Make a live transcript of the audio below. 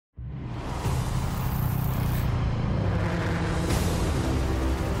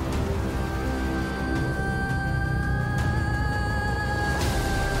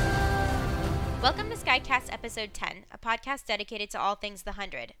Guycast Episode 10, a podcast dedicated to all things The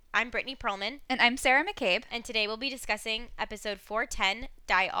 100. I'm Brittany Perlman. And I'm Sarah McCabe. And today we'll be discussing Episode 410,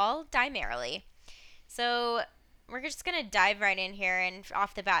 Die All, Die Merrily. So we're just going to dive right in here and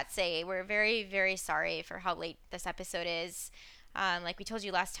off the bat say we're very, very sorry for how late this episode is. Like we told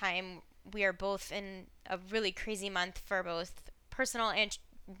you last time, we are both in a really crazy month for both personal and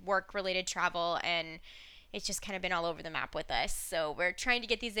work-related travel, and it's just kind of been all over the map with us. So we're trying to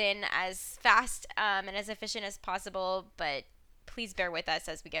get these in as fast and as efficient as possible, but please bear with us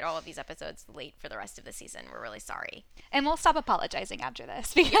as we get all of these episodes late for the rest of the season. We're really sorry. And we'll stop apologizing after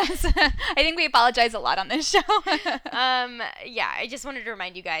this because I think we apologize a lot on this show. Yeah, I just wanted to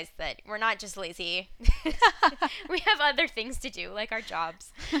remind you guys that we're not just lazy. We have other things to do, like our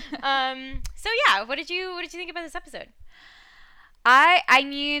jobs. So yeah, what did you think about this episode? I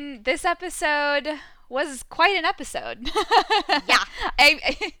mean, this episode was quite an episode. Yeah.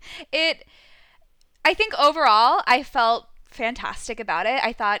 I think overall I felt fantastic about it.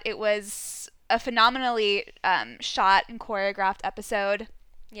 I thought it was a phenomenally shot and choreographed episode.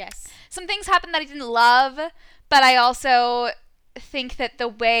 Yes. Some things happened that I didn't love, but I also think that the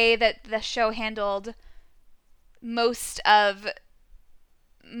way that the show handled most of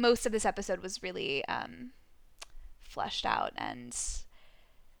this episode was really fleshed out, and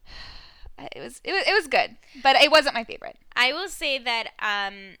it was good, but it wasn't my favorite. I will say that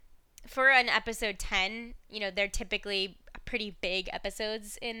for an episode 10, they're typically pretty big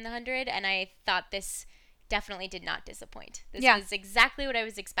episodes in the 100, and I thought this definitely did not disappoint. This was exactly what I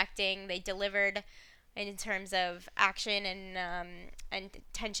was expecting. They delivered in terms of action and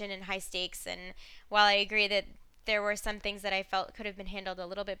tension and high stakes, and while I agree that there were some things that I felt could have been handled a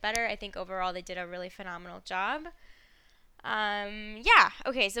little bit better, I think overall they did a really phenomenal job.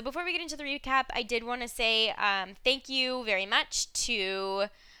 Okay, so before we get into the recap, I did want to say thank you very much to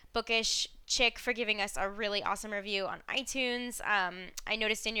Bookish Chick for giving us a really awesome review on iTunes. I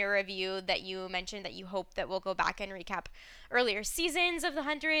noticed in your review that you mentioned that you hope that we'll go back and recap earlier seasons of the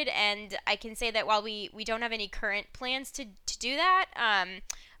 100, and I can say that while we don't have any current plans to do that,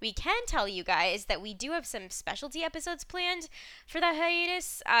 we can tell you guys that we do have some specialty episodes planned for the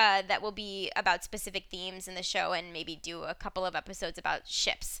hiatus that will be about specific themes in the show, and maybe do a couple of episodes about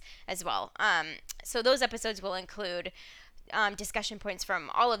ships as well. So those episodes will include discussion points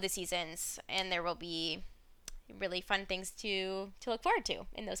from all of the seasons, and there will be really fun things to look forward to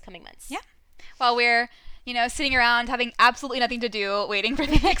in those coming months. Yeah. While we're, sitting around having absolutely nothing to do, waiting for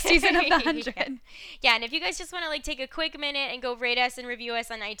the next season of the 100. Yeah, and if you guys just want to take a quick minute and go rate us and review us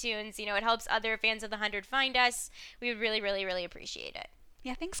on iTunes, it helps other fans of the 100 find us. We would really, really, really appreciate it.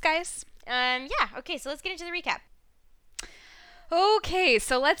 Yeah, thanks, guys. Okay, so let's get into the recap. Okay,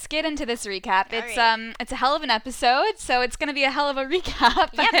 so let's get into this recap. It's a hell of an episode, so it's going to be a hell of a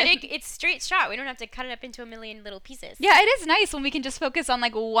recap. Yeah, but it's straight shot. We don't have to cut it up into a million little pieces. Yeah, it is nice when we can just focus on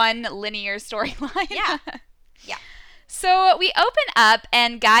one linear storyline. Yeah. Yeah. So we open up,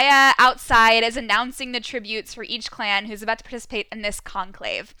 and Gaia outside is announcing the tributes for each clan who's about to participate in this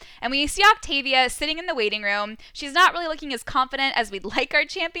conclave. And we see Octavia sitting in the waiting room. She's not really looking as confident as we'd like our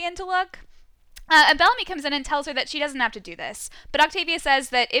champion to look. And Bellamy comes in and tells her that she doesn't have to do this. But Octavia says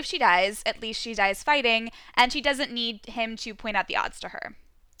that if she dies, at least she dies fighting, and she doesn't need him to point out the odds to her.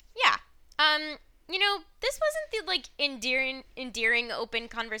 Yeah. This wasn't the endearing open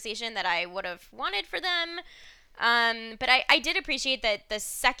conversation that I would have wanted for them. But I did appreciate that the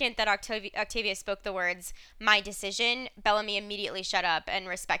second that Octavia spoke the words, "my decision," Bellamy immediately shut up and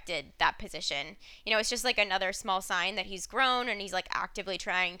respected that position. It's just another small sign that he's grown and he's actively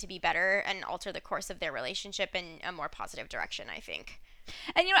trying to be better and alter the course of their relationship in a more positive direction, I think.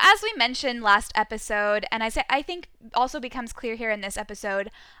 And, as we mentioned last episode, and I think also becomes clear here in this episode,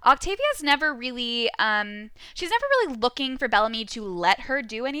 Octavia's never really, she's never really looking for Bellamy to let her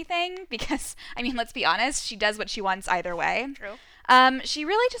do anything because, let's be honest, she does what she wants either way. True. She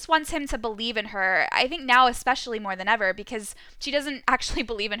really just wants him to believe in her, I think now especially more than ever, because she doesn't actually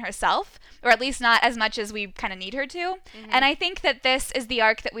believe in herself, or at least not as much as we kind of need her to. Mm-hmm. And I think that this is the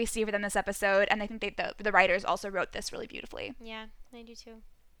arc that we see for them this episode, and I think the writers also wrote this really beautifully. Yeah, I do too.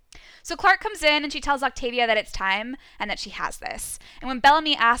 So Clark comes in and she tells Octavia that it's time and that she has this. And when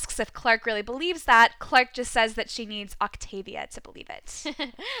Bellamy asks if Clark really believes that, Clark just says that she needs Octavia to believe it.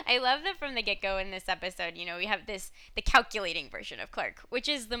 I love that from the get-go in this episode, we have the calculating version of Clark, which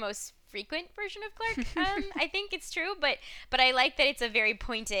is the most frequent version of Clark. I think it's true, but I like that it's a very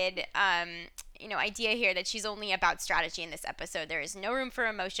pointed idea here that she's only about strategy in this episode. There is no room for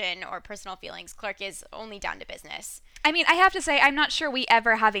emotion or personal feelings. Clark is only down to business. I mean, I have to say, I'm not sure we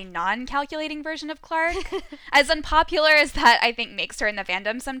ever have a non-calculating version of Clark. As unpopular as that I think makes her in the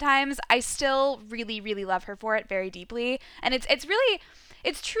fandom sometimes, I still really, really love her for it very deeply. And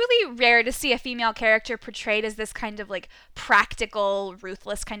it's truly rare to see a female character portrayed as this kind of like practical,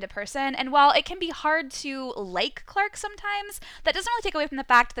 ruthless kind of person. And while it can be hard to like Clark sometimes, that doesn't really take away from the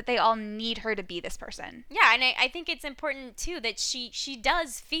fact that they all need her to be this person. Yeah, and I think it's important too that she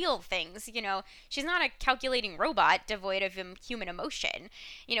does feel things. She's not a calculating robot devoid of human emotion.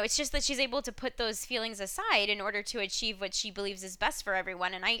 It's just that she's able to put those feelings aside in order to achieve what she believes is best for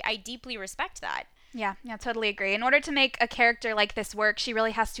everyone, and I deeply respect that. Yeah, totally agree. In order to make a character like this work, she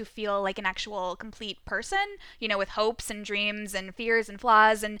really has to feel like an actual complete person, with hopes and dreams and fears and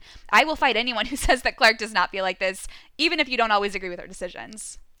flaws. And I will fight anyone who says that Clark does not feel like this, even if you don't always agree with her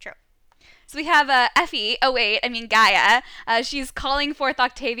decisions. True. So we have Gaia. She's calling forth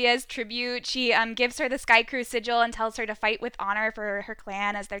Octavia's tribute. She gives her the Sky Crew sigil and tells her to fight with honor for her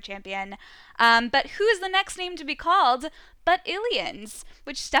clan as their champion. But who is the next name to be called but Illians,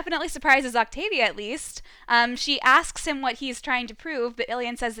 which definitely surprises Octavia at least. She asks him what he's trying to prove, but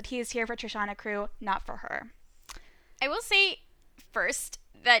Illian says that he is here for Trishana Crew, not for her. I will say first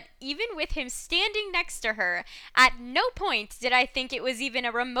that even with him standing next to her, at no point did I think it was even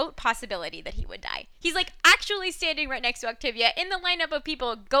a remote possibility that he would die. He's like actually standing right next to Octavia in the lineup of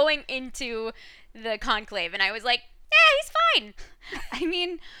people going into the conclave, and I was like, yeah, he's fine. I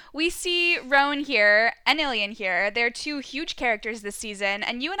mean, we see Roan here and Illian here. They're two huge characters this season,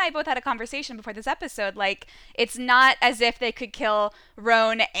 and you and I both had a conversation before this episode. Like, it's not as if they could kill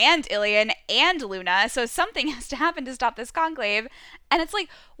Roan and Illian and Luna, so something has to happen to stop this conclave. And it's like,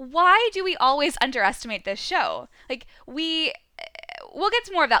 why do we always underestimate this show? Like, we'll get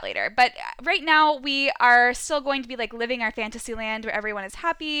to more of that later, but right now we are still going to be like living our fantasy land where everyone is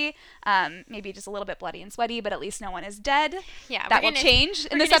happy, maybe just a little bit bloody and sweaty, but at least no one is dead. Yeah, that will change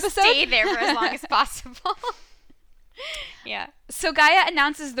in this episode. Stay there for as long as possible. Yeah. So Gaia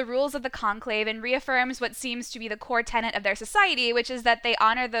announces the rules of the conclave and reaffirms what seems to be the core tenet of their society, which is that they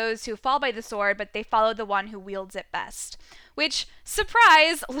honor those who fall by the sword, but they follow the one who wields it best. Which,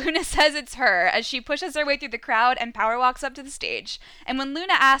 surprise, Luna says it's her as she pushes her way through the crowd and power walks up to the stage. And when Gaia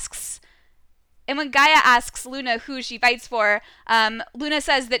asks Luna who she fights for, Luna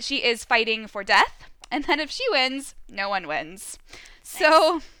says that she is fighting for death, and that if she wins, no one wins. Nice.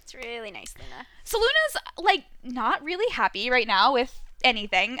 So it's really nice, Luna. So Luna's like not really happy right now with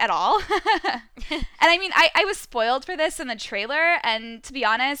anything at all. And I mean, I was spoiled for this in the trailer, and to be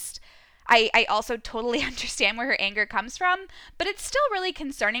honest, I also totally understand where her anger comes from, but it's still really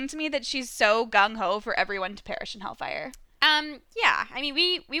concerning to me that she's so gung-ho for everyone to perish in Hellfire. Yeah, I mean,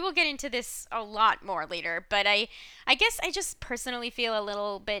 we will get into this a lot more later, but I guess I just personally feel a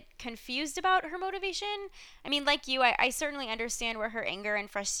little bit confused about her motivation. I mean, like you, I certainly understand where her anger and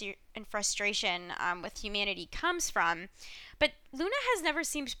frustration with humanity comes from, but Luna has never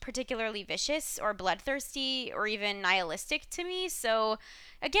seemed particularly vicious or bloodthirsty or even nihilistic to me, so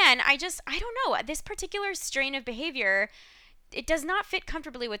again, I don't know, this particular strain of behavior, it does not fit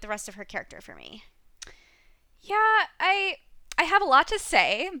comfortably with the rest of her character for me. Yeah, I have a lot to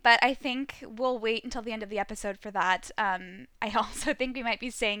say, but I think we'll wait until the end of the episode for that. I also think we might be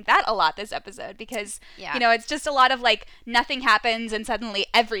saying that a lot this episode because, it's just a lot of like nothing happens and suddenly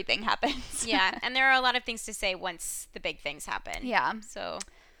everything happens. Yeah, and there are a lot of things to say once the big things happen. Yeah. So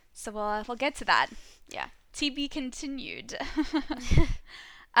we'll get to that. Yeah. To be continued.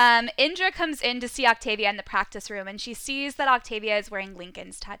 Indra comes in to see Octavia in the practice room, and she sees that Octavia is wearing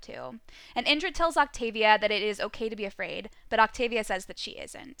Lincoln's tattoo. And Indra tells Octavia that it is okay to be afraid, but Octavia says that she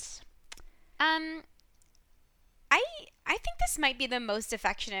isn't. I think this might be the most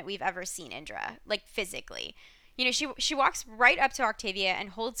affectionate we've ever seen Indra, like physically. She walks right up to Octavia and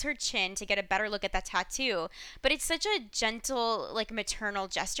holds her chin to get a better look at that tattoo, but it's such a gentle, like maternal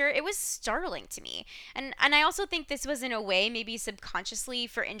gesture. It was startling to me. And I also think this was in a way maybe subconsciously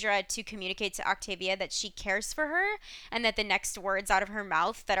for Indra to communicate to Octavia that she cares for her and that the next words out of her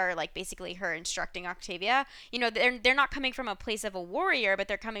mouth that are like basically her instructing Octavia, they're not coming from a place of a warrior, but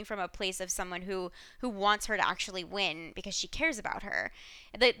they're coming from a place of someone who wants her to actually win because she cares about her.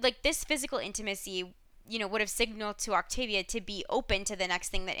 Like this physical intimacy would have signaled to Octavia to be open to the next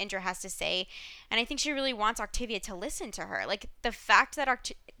thing that Indra has to say. And I think she really wants Octavia to listen to her. Like the fact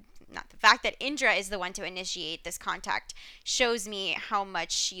that Indra is the one to initiate this contact shows me how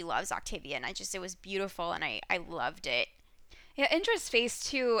much she loves Octavia. And it was beautiful and I loved it. Yeah, Indra's face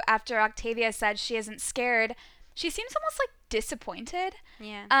too, after Octavia said she isn't scared, she seems almost like disappointed.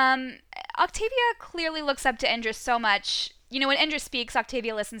 Yeah. Octavia clearly looks up to Indra so much. You know, when Indra speaks,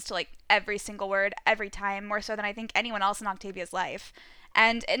 Octavia listens to like every single word every time, more so than I think anyone else in Octavia's life.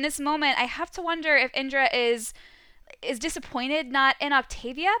 And in this moment, I have to wonder if Indra is disappointed not in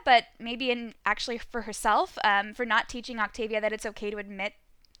Octavia, but maybe in actually for herself, for not teaching Octavia that it's okay to admit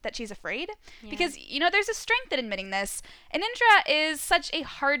that she's afraid. Yeah. Because, you know, there's a strength in admitting this. And Indra is such a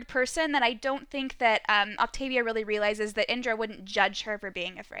hard person that I don't think that Octavia really realizes that Indra wouldn't judge her for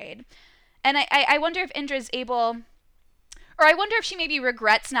being afraid. And I wonder if Indra's able, or I wonder if she maybe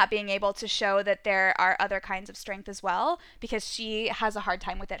regrets not being able to show that there are other kinds of strength as well, because she has a hard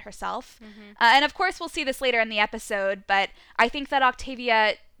time with it herself. Mm-hmm. And of course, we'll see this later in the episode, but I think that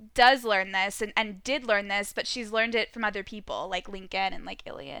Octavia does learn this and did learn this, but she's learned it from other people, like Lincoln and like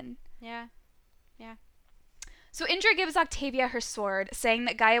Ilian. Yeah. Yeah. So Indra gives Octavia her sword, saying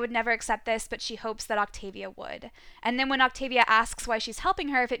that Gaia would never accept this, but she hopes that Octavia would. And then when Octavia asks why she's helping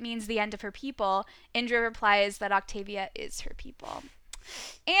her if it means the end of her people, Indra replies that Octavia is her people.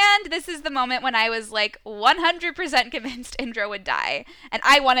 And this is the moment when I was like 100% convinced Indra would die. And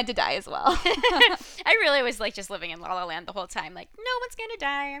I wanted to die as well. I really was like just living in La La Land the whole time. Like, no one's going to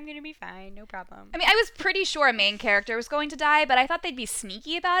die. I'm going to be fine. No problem. I mean, I was pretty sure a main character was going to die, but I thought they'd be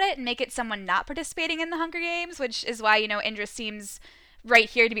sneaky about it and make it someone not participating in the Hunger Games, which is why, you know, Indra seems right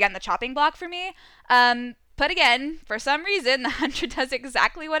here to be on the chopping block for me. But again, for some reason, the hunter does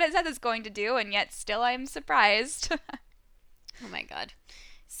exactly what it says it's going to do, and yet still I'm surprised. Oh my god.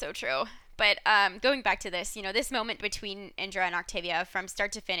 So true. But going back to this, you know, this moment between Indra and Octavia from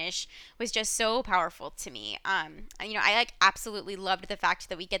start to finish was just so powerful to me. You know, I like absolutely loved the fact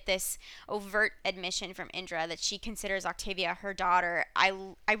that we get this overt admission from Indra that she considers Octavia her daughter.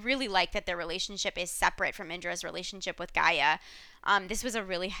 I really like that their relationship is separate from Indra's relationship with Gaia. This was a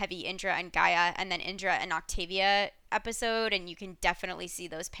really heavy Indra and Gaia and then Indra and Octavia episode, and you can definitely see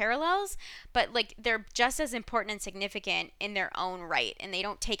those parallels, but like they're just as important and significant in their own right, and they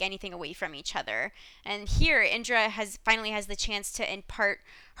don't take anything away from each other. And here Indra finally has the chance to impart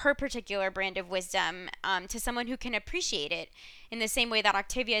her particular brand of wisdom to someone who can appreciate it in the same way that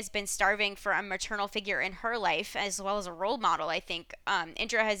Octavia has been starving for a maternal figure in her life as well as a role model. I think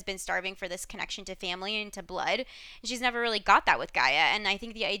Indra has been starving for this connection to family and to blood, and she's never really got that with Gaia. And I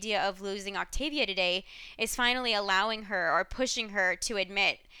think the idea of losing Octavia today is finally allowing her or pushing her to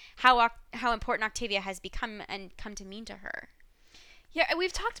admit how important Octavia has become and come to mean to her. Yeah,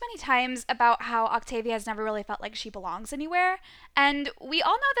 we've talked many times about how Octavia has never really felt like she belongs anywhere, and we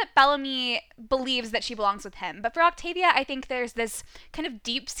all know that Bellamy believes that she belongs with him, but for Octavia, I think there's this kind of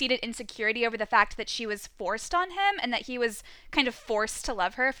deep-seated insecurity over the fact that she was forced on him, and that he was kind of forced to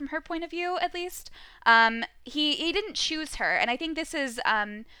love her, from her point of view, at least. He didn't choose her, and I think this is,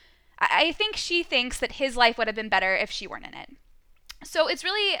 I think she thinks that his life would have been better if she weren't in it. So it's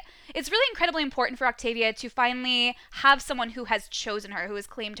really incredibly important for Octavia to finally have someone who has chosen her, who has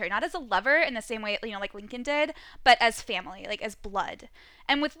claimed her, not as a lover in the same way, you know, like Lincoln did, but as family, like as blood.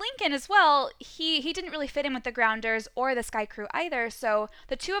 And with Lincoln as well, he didn't really fit in with the Grounders or the Sky Crew either, so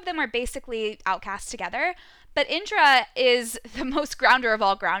the two of them were basically outcast together. But Indra is the most grounder of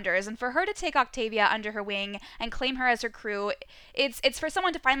all grounders, and for her to take Octavia under her wing and claim her as her crew, it's for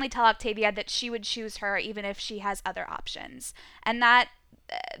someone to finally tell Octavia that she would choose her even if she has other options. And that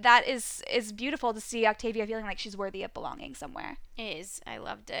is beautiful to see Octavia feeling like she's worthy of belonging somewhere. It is. I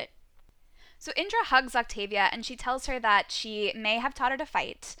loved it. So Indra hugs Octavia, and she tells her that she may have taught her to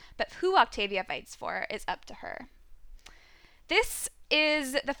fight, but who Octavia fights for is up to her. This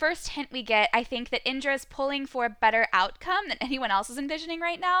is the first hint we get, I think, that Indra is pulling for a better outcome than anyone else is envisioning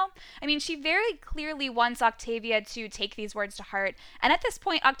right now. I mean, she very clearly wants Octavia to take these words to heart, and at this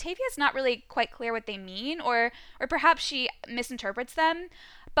point, Octavia is not really quite clear what they mean, or perhaps she misinterprets them.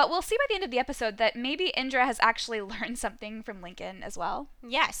 But we'll see by the end of the episode that maybe Indra has actually learned something from Lincoln as well.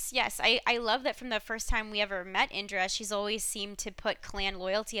 Yes. I love that from the first time we ever met Indra, she's always seemed to put clan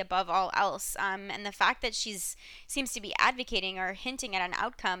loyalty above all else. And the fact that she's seems to be advocating or hinting at an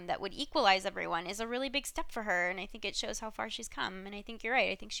outcome that would equalize everyone is a really big step for her. And I think it shows how far she's come. And I think you're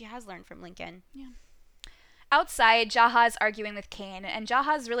right. I think she has learned from Lincoln. Yeah. Outside, Jaha is arguing with Kane, and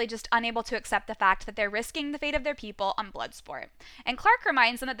Jaha is really just unable to accept the fact that they're risking the fate of their people on Bloodsport. And Clark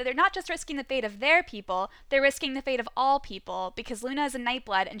reminds them that they're not just risking the fate of their people, they're risking the fate of all people, because Luna is a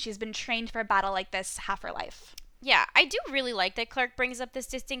Nightblood and she's been trained for a battle like this half her life. Yeah, I do really like that Clark brings up this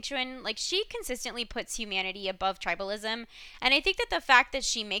distinction. Like, she consistently puts humanity above tribalism, and I think that the fact that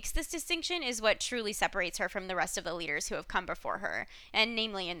she makes this distinction is what truly separates her from the rest of the leaders who have come before her, and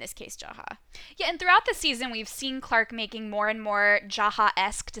namely, in this case, Jaha. Yeah, and throughout the season, we've seen Clark making more and more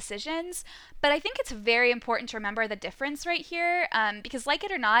Jaha-esque decisions, but I think it's very important to remember the difference right here, because like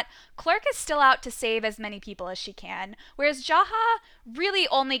it or not, Clark is still out to save as many people as she can, whereas Jaha really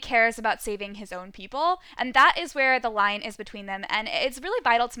only cares about saving his own people, and that is where the line is between them. And it's really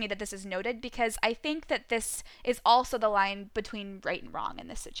vital to me that this is noted because I think that this is also the line between right and wrong in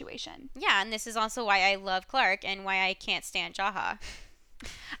this situation. Yeah, and this is also why I love Clark and why I can't stand Jaha.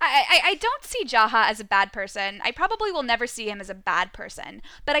 I don't see Jaha as a bad person. I probably will never see him as a bad person,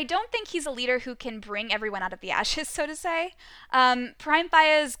 but I don't think he's a leader who can bring everyone out of the ashes, so to say. Prime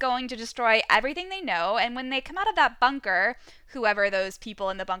Fire is going to destroy everything they know, and when they come out of that bunker, whoever those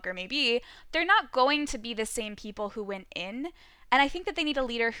people in the bunker may be, they're not going to be the same people who went in. And I think that they need a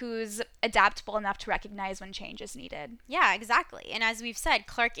leader who's adaptable enough to recognize when change is needed. Yeah, exactly. And as we've said,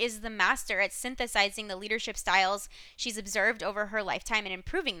 Clark is the master at synthesizing the leadership styles she's observed over her lifetime and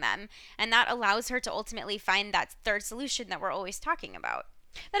improving them. And that allows her to ultimately find that third solution that we're always talking about.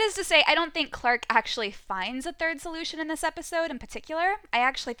 That is to say, I don't think Clark actually finds a third solution in this episode in particular. I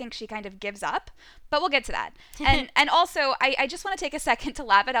actually think she kind of gives up, but we'll get to that. And also, I just want to take a second to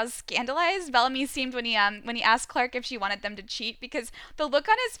laugh at how scandalized Bellamy seemed when he asked Clark if she wanted them to cheat, because the look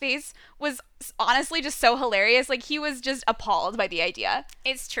on his face was honestly just so hilarious. Like, he was just appalled by the idea.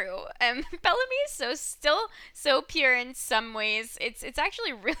 It's true. Bellamy is still so pure in some ways. It's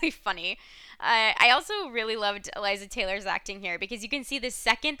actually really funny. I also really loved Eliza Taylor's acting here because you can see the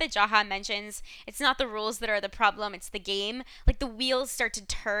second that Jaha mentions it's not the rules that are the problem, it's the game. Like, the wheels start to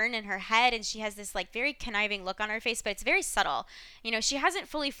turn in her head and she has this like very conniving look on her face, but it's very subtle. You know, she hasn't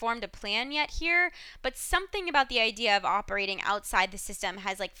fully formed a plan yet here, but something about the idea of operating outside the system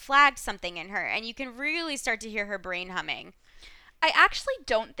has like flagged something in her, and you can really start to hear her brain humming. I actually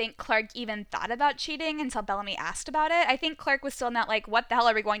don't think Clark even thought about cheating until Bellamy asked about it. I think Clark was still in that, like, what the hell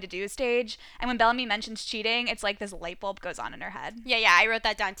are we going to do stage? And when Bellamy mentions cheating, it's like this light bulb goes on in her head. Yeah, I wrote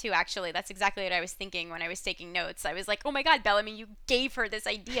that down too, actually. That's exactly what I was thinking when I was taking notes. I was like, oh my god, Bellamy, you gave her this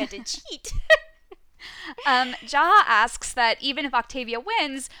idea to cheat. Jaha asks that even if Octavia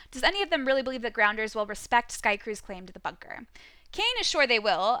wins, does any of them really believe that Grounders will respect Sky Crew's claim to the bunker? Kane is sure they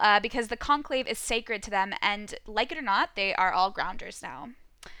will, because the Conclave is sacred to them, and like it or not, they are all Grounders now.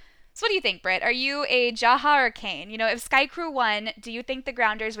 So what do you think, Britt? Are you a Jaha or Kane? You know, if Sky Crew won, do you think the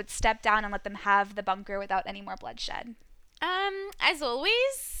Grounders would step down and let them have the bunker without any more bloodshed? As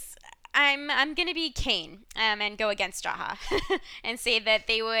always, I'm gonna be Kane, and go against Jaha, and say that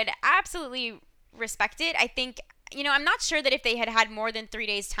they would absolutely respect it. I think, you know, I'm not sure that if they had had more than 3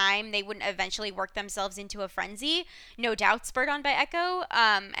 days time, they wouldn't eventually work themselves into a frenzy, no doubt spurred on by Echo,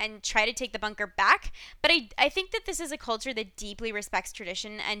 and try to take the bunker back. But I think that this is a culture that deeply respects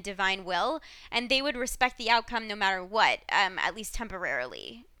tradition and divine will, and they would respect the outcome no matter what, at least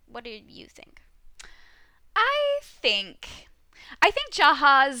temporarily. What do you think? I think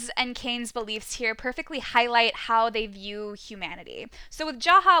Jaha's and Kane's beliefs here perfectly highlight how they view humanity. So with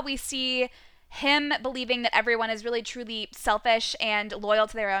Jaha, we see him believing that everyone is really truly selfish and loyal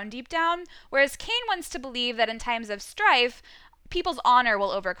to their own deep down, whereas Kane wants to believe that in times of strife, people's honor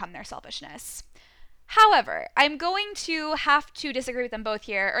will overcome their selfishness. However, I'm going to have to disagree with them both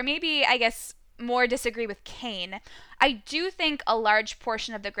here, or maybe, I guess, more disagree with Kane. I do think a large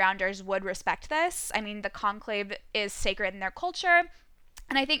portion of the Grounders would respect this. I mean, the Conclave is sacred in their culture,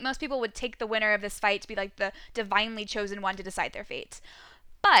 and I think most people would take the winner of this fight to be like the divinely chosen one to decide their fate.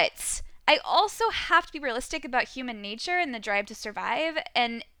 But I also have to be realistic about human nature and the drive to survive.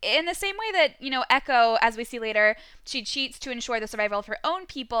 And in the same way that, you know, Echo, as we see later, she cheats to ensure the survival of her own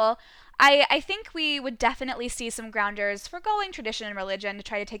people, I think we would definitely see some Grounders forgoing tradition and religion to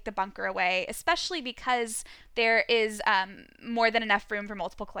try to take the bunker away, especially because there is more than enough room for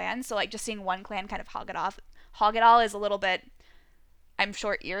multiple clans. So, like, just seeing one clan kind of hog it all is a little bit, I'm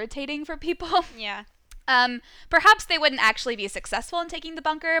sure, irritating for people. Yeah. Perhaps they wouldn't actually be successful in taking the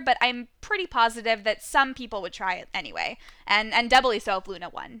bunker, but I'm pretty positive that some people would try it anyway, and doubly so if Luna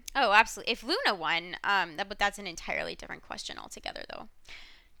won. Oh, absolutely. If Luna won, but that's an entirely different question altogether, though.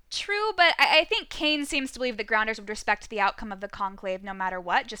 True, but I think Kane seems to believe the Grounders would respect the outcome of the Conclave no matter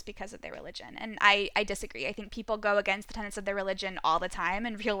what, just because of their religion. And I disagree. I think people go against the tenets of their religion all the time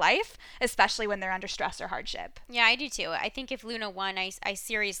in real life, especially when they're under stress or hardship. Yeah, I do too. I think if Luna won, I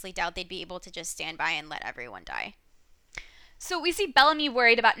seriously doubt they'd be able to just stand by and let everyone die. So we see Bellamy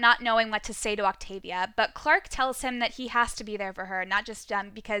worried about not knowing what to say to Octavia, but Clark tells him that he has to be there for her, not just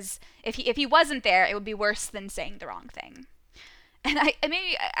because if he wasn't there, it would be worse than saying the wrong thing. And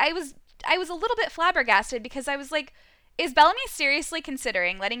I was a little bit flabbergasted because I was like, is Bellamy seriously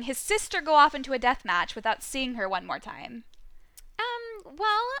considering letting his sister go off into a death match without seeing her one more time?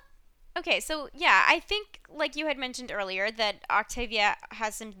 Well, okay, so yeah, I think, like you had mentioned earlier, that Octavia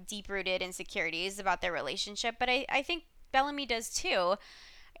has some deep-rooted insecurities about their relationship, but I think Bellamy does too.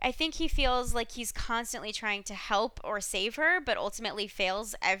 I think he feels like he's constantly trying to help or save her, but ultimately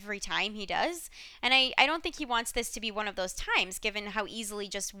fails every time he does. And I don't think he wants this to be one of those times, given how easily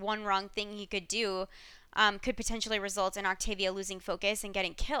just one wrong thing he could do could potentially result in Octavia losing focus and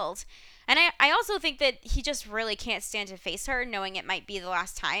getting killed. And I also think that he just really can't stand to face her, knowing it might be the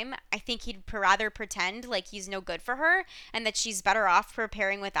last time. I think he'd rather pretend like he's no good for her and that she's better off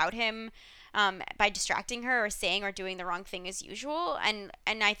preparing without him, by distracting her or saying or doing the wrong thing as usual. And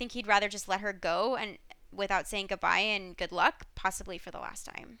I think he'd rather just let her go and without saying goodbye and good luck, possibly for the last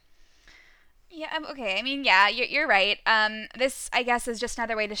time. Yeah, okay. I mean, yeah, you're right. This, I guess, is just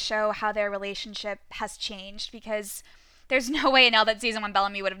another way to show how their relationship has changed, because there's no way in all that season 1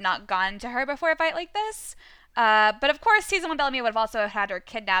 Bellamy would have not gone to her before a fight like this. But of course, season 1 Bellamy would have also had her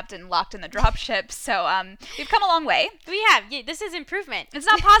kidnapped and locked in the dropship, so we've come a long way. We have. Yeah, this is improvement. It's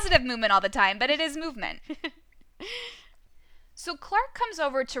not positive movement all the time, but it is movement. So Clark comes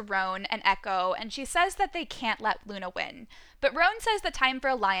over to Roan and Echo, and she says that they can't let Luna win. But Roan says the time for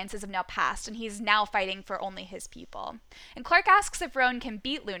alliances have now passed, and he's now fighting for only his people. And Clark asks if Roan can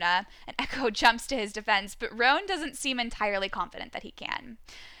beat Luna, and Echo jumps to his defense, but Roan doesn't seem entirely confident that he can.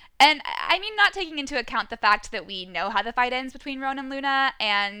 And I mean, not taking into account the fact that we know how the fight ends between Roan and Luna,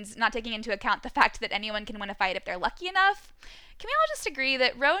 and not taking into account the fact that anyone can win a fight if they're lucky enough, can we all just agree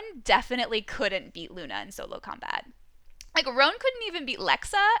that Roan definitely couldn't beat Luna in solo combat? Like, Roan couldn't even beat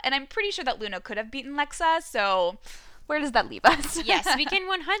Lexa, and I'm pretty sure that Luna could have beaten Lexa, so where does that leave us? Yes, we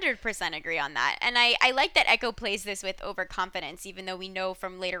can 100% agree on that. And I like that Echo plays this with overconfidence, even though we know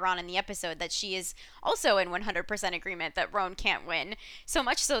from later on in the episode that she is also in 100% agreement that Roan can't win, so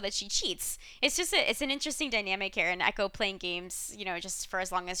much so that she cheats. It's just it's an interesting dynamic here, and Echo playing games, just for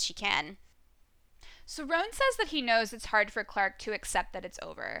as long as she can. So Roan says that he knows it's hard for Clark to accept that it's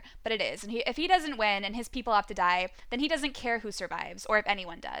over, but it is. And if he doesn't win and his people have to die, then he doesn't care who survives, or if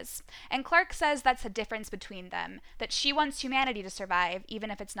anyone does. And Clark says that's the difference between them, that she wants humanity to survive, even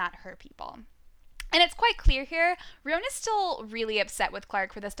if it's not her people. And it's quite clear here, Roan is still really upset with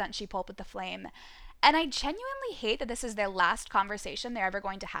Clark for the stunt she pulled with the flame. And I genuinely hate that this is their last conversation they're ever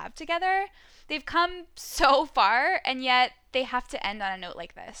going to have together. They've come so far, and yet they have to end on a note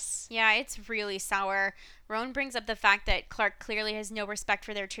like this. Yeah, it's really sour. Roan brings up the fact that Clark clearly has no respect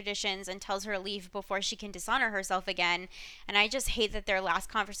for their traditions and tells her to leave before she can dishonor herself again. And I just hate that their last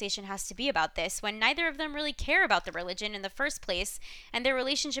conversation has to be about this, when neither of them really care about the religion in the first place, and their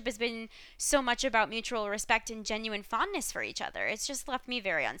relationship has been so much about mutual respect and genuine fondness for each other. It's just left me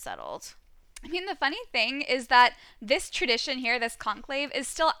very unsettled. I mean, the funny thing is that this tradition here, this conclave, is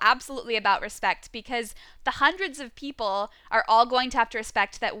still absolutely about respect, because the hundreds of people are all going to have to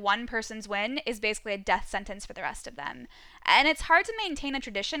respect that one person's win is basically a death sentence for the rest of them. And it's hard to maintain a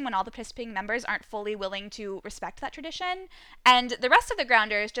tradition when all the participating members aren't fully willing to respect that tradition. And the rest of the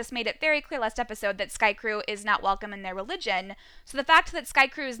Grounders just made it very clear last episode that Sky Crew is not welcome in their religion. So the fact that Sky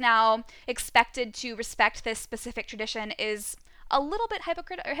Crew is now expected to respect this specific tradition is a little bit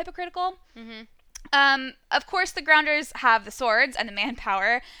hypocritical. Mm-hmm. Of course, the Grounders have the swords and the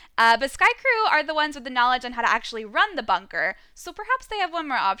manpower, but Sky Crew are the ones with the knowledge on how to actually run the bunker, so perhaps they have one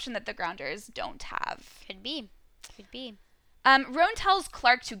more option that the Grounders don't have. Could be. Roan tells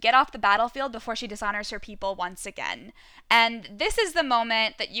Clark to get off the battlefield before she dishonors her people once again. And this is the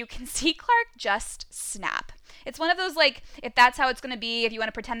moment that you can see Clark just snap. It's one of those, like, if that's how it's going to be, if you want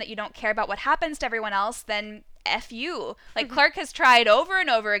to pretend that you don't care about what happens to everyone else, then F you. Like, Clark has tried over and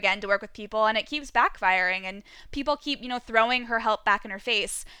over again to work with people, and it keeps backfiring, and people keep, throwing her help back in her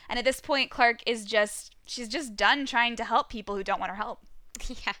face. And at this point, Clark is she's just done trying to help people who don't want her help.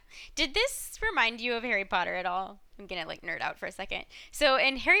 Yeah. Did this remind you of Harry Potter at all? I'm gonna nerd out for a second. So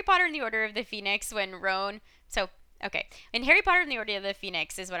in Harry Potter and the Order of the Phoenix, in Harry Potter and the Order of the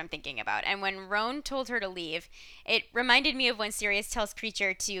Phoenix is what I'm thinking about. And when Roan told her to leave, it reminded me of when Sirius tells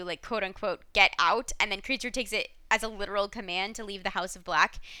Kreacher to, like, quote unquote, get out, and then Kreacher takes it as a literal command to leave the House of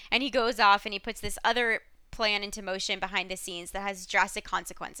Black. And he goes off and he puts this other plan into motion behind the scenes that has drastic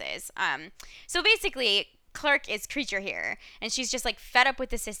consequences. So basically, Clark is creature here, and she's just like fed up with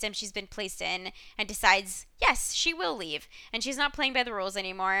the system she's been placed in and decides, yes, she will leave. And she's not playing by the rules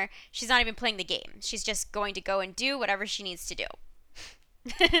anymore. She's not even playing the game. She's just going to go and do whatever she needs to do.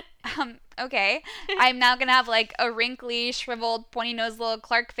 Okay. I'm now gonna have like a wrinkly, shriveled, pointy-nosed little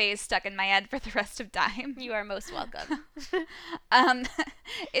Clark face stuck in my head for the rest of time. You are most welcome.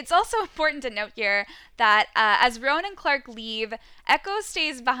 It's also important to note here that as Rowan and Clark leave, Echo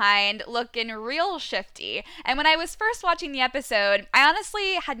stays behind looking real shifty. And when I was first watching the episode, I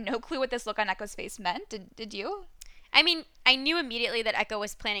honestly had no clue what this look on Echo's face meant. Did you? I mean, I knew immediately that Echo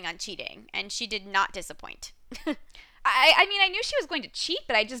was planning on cheating, and she did not disappoint. I mean, I knew she was going to cheat,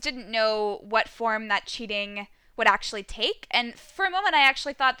 but I just didn't know what form that cheating would actually take. And for a moment, I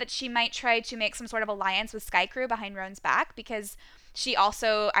actually thought that she might try to make some sort of alliance with Sky Crew behind Roan's back, because she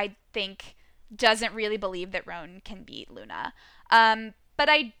also, I think, doesn't really believe that Roan can beat Luna. But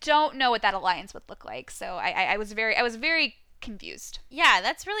I don't know what that alliance would look like, so I was very confused. Yeah,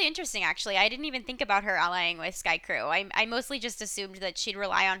 that's really interesting, actually. I didn't even think about her allying with Sky Crew. I mostly just assumed that she'd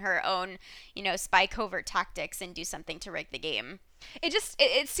rely on her own, spy covert tactics and do something to rig the game.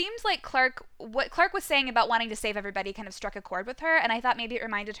 It seems like what Clark was saying about wanting to save everybody kind of struck a chord with her, and I thought maybe it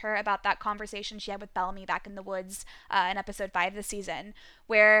reminded her about that conversation she had with Bellamy back in the woods in episode 5 this season,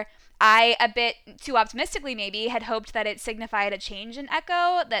 where I, a bit too optimistically maybe, had hoped that it signified a change in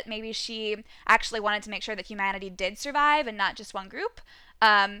Echo, that maybe she actually wanted to make sure that humanity did survive and not just one group.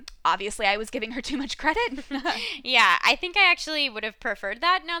 Obviously, I was giving her too much credit. Yeah, I think I actually would have preferred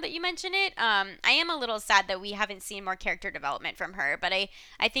that now that you mention it. I am a little sad that we haven't seen more character development from her, but I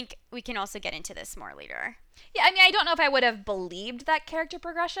think we can also get into this more later. Yeah, I mean, I don't know if I would have believed that character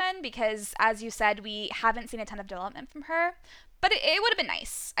progression because, as you said, we haven't seen a ton of development from her, but it would have been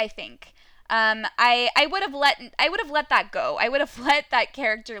nice, I think. I would have let that go. I would have let that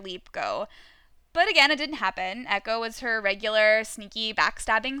character leap go. But again, it didn't happen. Echo was her regular, sneaky,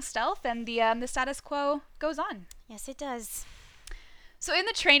 backstabbing stealth, and the status quo goes on. Yes, it does. So in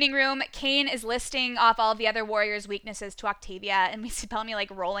the training room, Kane is listing off all of the other warriors' weaknesses to Octavia, and we see Bellamy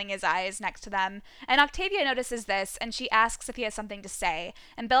rolling his eyes next to them. And Octavia notices this, and she asks if he has something to say.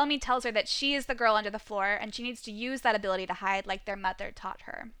 And Bellamy tells her that she is the girl under the floor, and she needs to use that ability to hide like their mother taught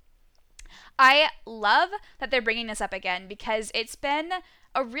her. I love that they're bringing this up again because it's been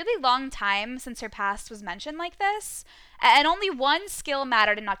a really long time since her past was mentioned like this, and only one skill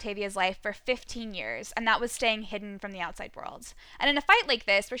mattered in Octavia's life for 15 years, and that was staying hidden from the outside world. And in a fight like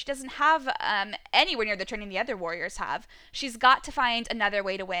this, where she doesn't have anywhere near the training the other warriors have, she's got to find another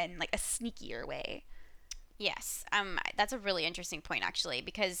way to win, like a sneakier way. Yes, that's a really interesting point, actually,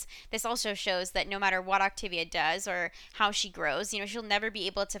 because this also shows that no matter what Octavia does or how she grows, she'll never be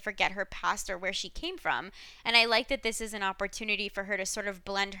able to forget her past or where she came from. And I like that this is an opportunity for her to sort of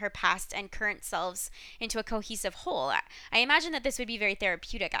blend her past and current selves into a cohesive whole. I imagine that this would be very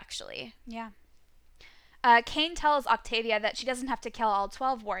therapeutic, actually. Yeah. Kane tells Octavia that she doesn't have to kill all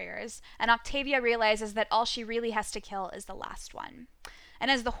 12 warriors, and Octavia realizes that all she really has to kill is the last one. And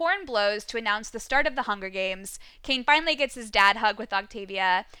as the horn blows to announce the start of the Hunger Games, Kane finally gets his dad hug with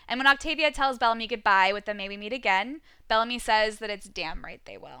Octavia, and when Octavia tells Bellamy goodbye with the "may we meet again," Bellamy says that it's damn right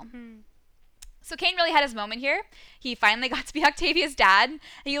they will. Mm-hmm. So Kane really had his moment here. He finally got to be Octavia's dad, and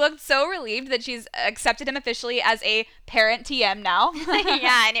he looked so relieved that she's accepted him officially as a parent TM now.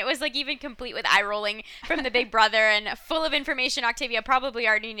 Yeah, and it was even complete with eye rolling from the big brother and full of information Octavia probably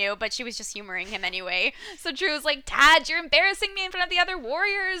already knew, but she was just humoring him anyway. So Drew was like, "Dad, you're embarrassing me in front of the other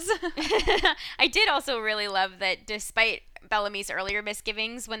warriors." I did also really love that despite Bellamy's earlier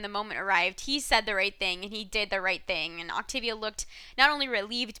misgivings, when the moment arrived, he said the right thing and he did the right thing, and Octavia looked not only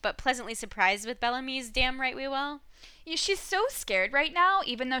relieved but pleasantly surprised with Bellamy's "damn right we will." She's so scared right now,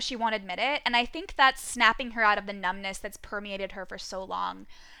 even though she won't admit it, and I think that's snapping her out of the numbness that's permeated her for so long.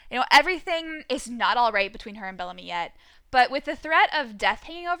 Everything is not all right between her and Bellamy yet, but with the threat of death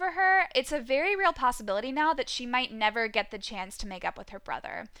hanging over her, it's a very real possibility now that she might never get the chance to make up with her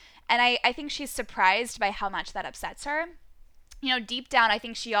brother. And I think she's surprised by how much that upsets her. Deep down, I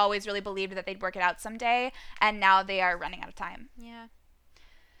think she always really believed that they'd work it out someday, and now they are running out of time. Yeah.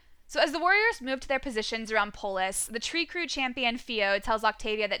 So as the warriors move to their positions around Polis, the tree crew champion Fio tells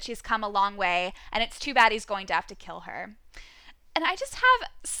Octavia that she's come a long way, and it's too bad he's going to have to kill her. And I just have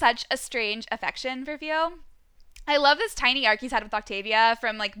such a strange affection for Fio. I love this tiny arc he's had with Octavia,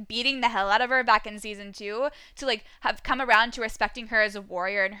 from beating the hell out of her back in season 2 to have come around to respecting her as a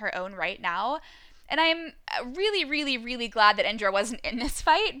warrior in her own right now. And I'm really, really, really glad that Indra wasn't in this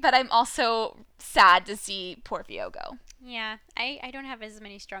fight, but I'm also sad to see poor Fio go. Yeah, I don't have as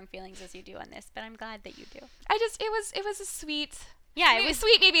many strong feelings as you do on this, but I'm glad that you do. It was a sweet... Yeah, it was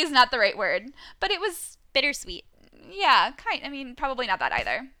sweet. Maybe is not the right word, but it was Bittersweet. Yeah, I mean, probably not that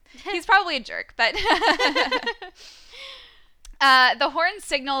either. He's probably a jerk, but... The horn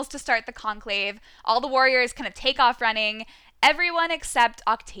signals to start the conclave. All the warriors kind of take off running. Everyone except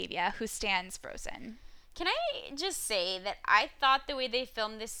Octavia, who stands frozen. Can I just say that I thought the way they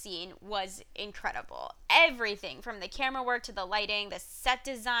filmed this scene was incredible. Everything from the camera work to the lighting, the set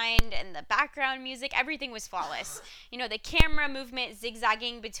design, and the background music, everything was flawless. You know, the camera movement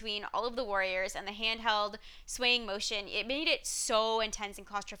zigzagging between all of the warriors and the handheld swaying motion, it made it so intense and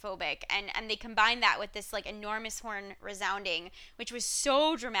claustrophobic. And they combined that with this like enormous horn resounding, which was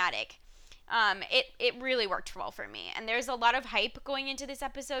so dramatic. It really worked well for me. And there's a lot of hype going into this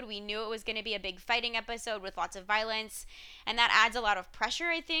episode. We knew it was going to be a big fighting episode with lots of violence. And that adds a lot of pressure,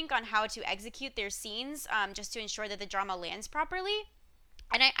 I think, on how to execute their scenes just to ensure that the drama lands properly.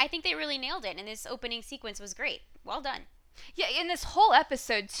 And I think they really nailed it. And this opening sequence was great. Well done. Yeah, in this whole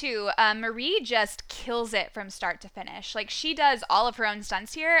episode, too, Marie just kills it from start to finish. Like, she does all of her own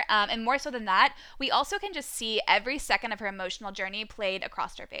stunts here. And more so than that, we also can just see every second of her emotional journey played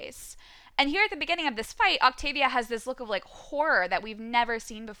across her face. And here at the beginning of this fight, Octavia has this look of like horror that we've never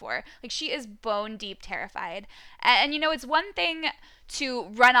seen before. Like she is bone deep terrified. And you know, it's one thing to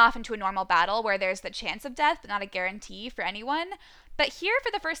run off into a normal battle where there's the chance of death, but not a guarantee for anyone. But here,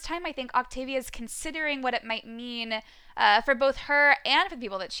 for the first time, I think Octavia is considering what it might mean for both her and for the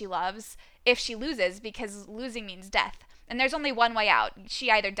people that she loves if she loses, because losing means death. And there's only one way out.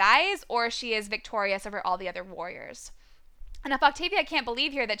 She either dies or she is victorious over all the other warriors. And if Octavia can't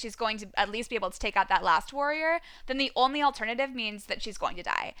believe here that she's going to at least be able to take out that last warrior, then the only alternative means that she's going to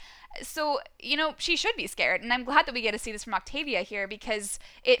die. So, you know, she should be scared. And I'm glad that we get to see this from Octavia here because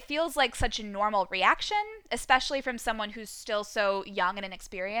it feels like such a normal reaction, especially from someone who's still so young and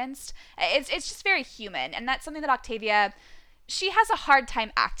inexperienced. It's just very human. And that's something that Octavia, she has a hard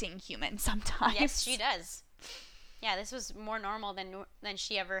time acting human sometimes. Yes, she does. Yeah, this was more normal than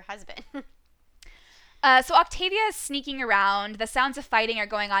she ever has been. So Octavia is sneaking around, the sounds of fighting are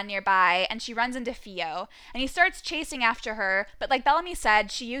going on nearby, and she runs into Fio, and he starts chasing after her, but like Bellamy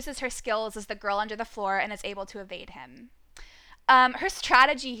said, she uses her skills as the girl under the floor and is able to evade him. Her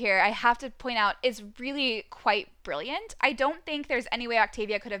strategy here, I have to point out, is really quite brilliant. I don't think there's any way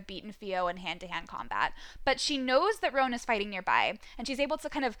Octavia could have beaten Fio in hand-to-hand combat, but she knows that Roan is fighting nearby, and she's able to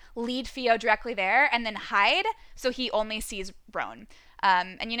kind of lead Fio directly there and then hide so he only sees Roan.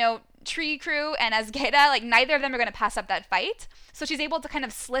 And you know, Tree Crew and Azgeda, like neither of them are going to pass up that fight. So she's able to kind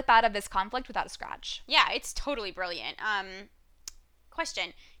of slip out of this conflict without a scratch. Yeah, it's totally brilliant.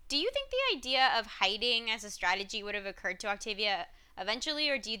 Question. Do you think the idea of hiding as a strategy would have occurred to Octavia eventually,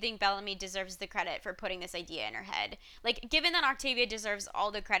 or do you think Bellamy deserves the credit for putting this idea in her head? Like, given that Octavia deserves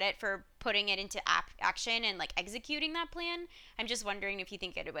all the credit for putting it into action and like executing that plan, I'm just wondering if you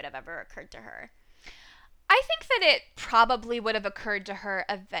think it would have ever occurred to her. I think that it probably would have occurred to her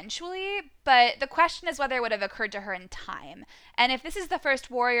eventually, but the question is whether it would have occurred to her in time. And if this is the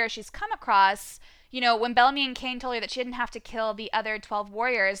first warrior she's come across, you know, when Bellamy and Kane told her that she didn't have to kill the other 12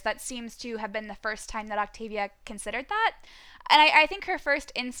 warriors, that seems to have been the first time that Octavia considered that. And I think her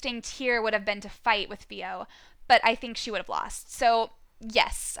first instinct here would have been to fight with Fio, but I think she would have lost. So,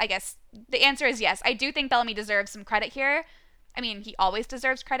 yes, I guess the answer is yes. I do think Bellamy deserves some credit here. I mean, he always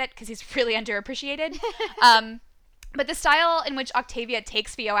deserves credit because he's really underappreciated. But the style in which Octavia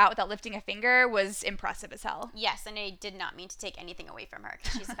takes Fio out without lifting a finger was impressive as hell. Yes, and I did not mean to take anything away from her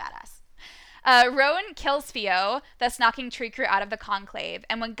because she's a badass. Roan kills Fio, thus knocking Tree Crew out of the conclave.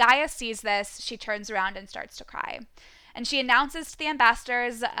 And when Gaia sees this, she turns around and starts to cry. And she announces to the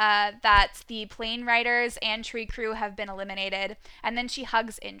ambassadors that the plane riders and Tree Crew have been eliminated. And then she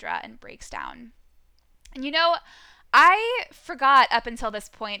hugs Indra and breaks down. And you know, I forgot up until this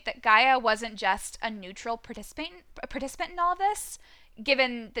point that Gaia wasn't just a neutral participant in all of this,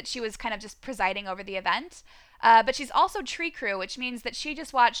 given that she was kind of just presiding over the event. But she's also Tree Crew, which means that she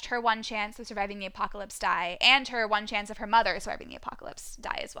just watched her one chance of surviving the apocalypse die, and her one chance of her mother surviving the apocalypse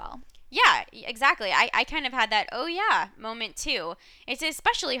die as well. Yeah, exactly. I kind of had that, oh yeah, moment too. It's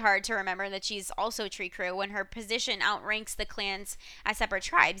especially hard to remember that she's also Tree Crew when her position outranks the clans as separate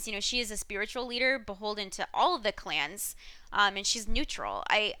tribes. You know, she is a spiritual leader beholden to all of the clans, and she's neutral.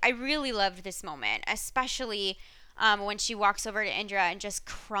 I really loved this moment, especially when she walks over to Indra and just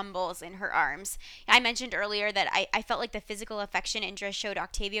crumbles in her arms. I mentioned earlier that I felt like the physical affection Indra showed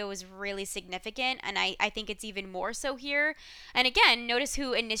Octavia was really significant, and I think it's even more so here. And again, notice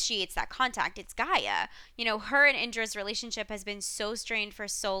who initiates that contact. It's Gaia. You know, her and Indra's relationship has been so strained for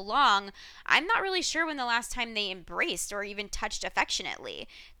so long. I'm not really sure when the last time they embraced or even touched affectionately.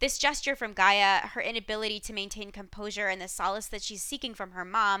 This gesture from Gaia, her inability to maintain composure, and the solace that she's seeking from her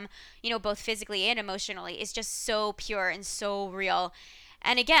mom, you know, both physically and emotionally, is just so pure and so real.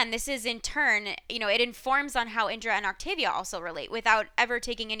 And again, this is in turn, you know, it informs on how Indra and Octavia also relate without ever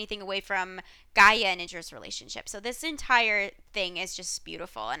taking anything away from Gaia and Indra's relationship. So this entire thing is just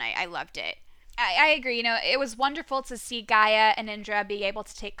beautiful, and I loved it. I agree. You know, it was wonderful to see Gaia and Indra be able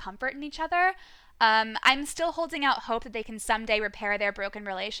to take comfort in each other. I'm still holding out hope that they can someday repair their broken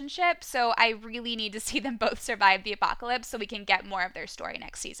relationship, so I really need to see them both survive the apocalypse so we can get more of their story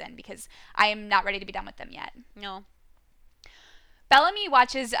next season, because I am not ready to be done with them yet. No. Bellamy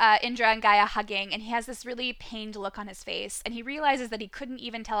watches Indra and Gaia hugging, and he has this really pained look on his face, and he realizes that he couldn't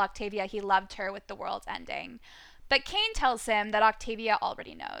even tell Octavia he loved her with the world ending. But Cain tells him that Octavia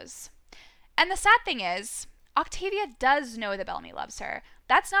already knows. And the sad thing is, Octavia does know that Bellamy loves her.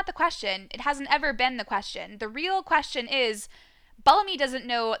 That's not the question. It hasn't ever been the question. The real question is, Bellamy doesn't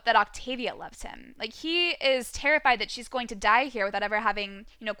know that Octavia loves him. Like, he is terrified that she's going to die here without ever having,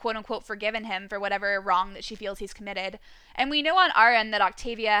 you know, quote unquote, forgiven him for whatever wrong that she feels he's committed. And we know on our end that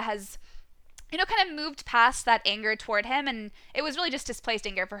Octavia has, you know, kind of moved past that anger toward him, and it was really just displaced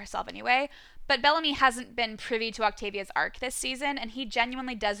anger for herself anyway. But Bellamy hasn't been privy to Octavia's arc this season, and he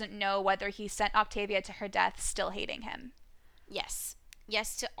genuinely doesn't know whether he sent Octavia to her death still hating him. Yes.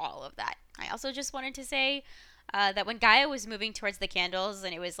 Yes to all of that. I also just wanted to say that when Gaia was moving towards the candles,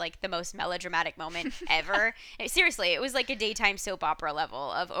 and it was like the most melodramatic moment ever. Seriously, it was like a daytime soap opera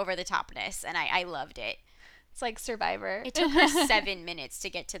level of over-the-topness, and I loved it. It's like Survivor. It took her 7 minutes to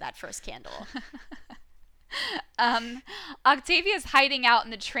get to that first candle. Octavia's hiding out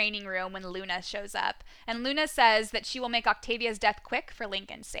in the training room when Luna shows up, and Luna says that she will make Octavia's death quick for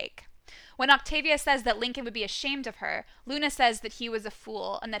Lincoln's sake. When Octavia says that Lincoln would be ashamed of her, Luna says that he was a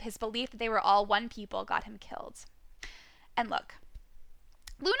fool and that his belief that they were all one people got him killed. And look,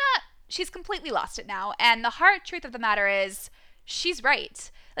 Luna, she's completely lost it now, and the hard truth of the matter is, she's right.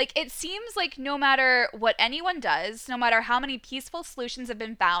 Like, it seems like no matter what anyone does, no matter how many peaceful solutions have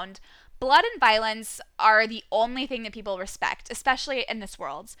been found, blood and violence are the only thing that people respect, especially in this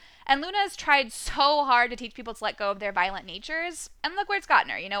world. And Luna's tried so hard to teach people to let go of their violent natures, and look where it's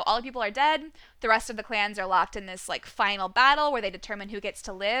gotten her. You know, all the people are dead. The rest of the clans are locked in this like final battle where they determine who gets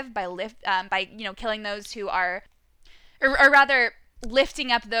to live by killing those who are, or rather,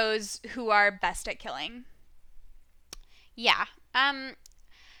 lifting up those who are best at killing. Yeah.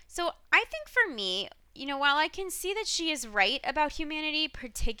 So I think for me, you know, while I can see that she is right about humanity,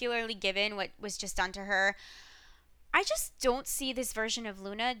 particularly given what was just done to her, I just don't see this version of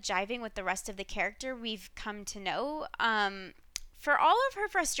Luna jiving with the rest of the character we've come to know. For all of her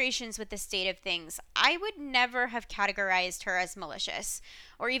frustrations with the state of things, I would never have categorized her as malicious,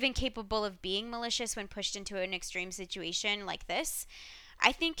 or even capable of being malicious when pushed into an extreme situation like this.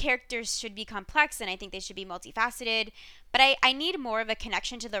 I think characters should be complex, and I think they should be multifaceted, but I need more of a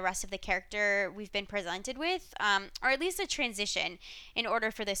connection to the rest of the character we've been presented with, or at least a transition in order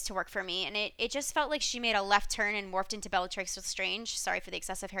for this to work for me. And it just felt like she made a left turn and morphed into Bellatrix Lestrange. Sorry for the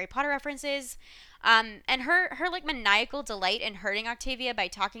excessive Harry Potter references. And her like maniacal delight in hurting Octavia by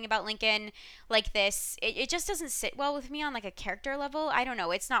talking about Lincoln like this, it just doesn't sit well with me on like a character level. I don't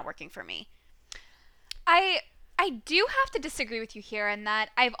know. It's not working for me. I do have to disagree with you here in that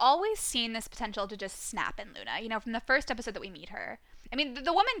I've always seen this potential to just snap in Luna, you know, from the first episode that we meet her. I mean,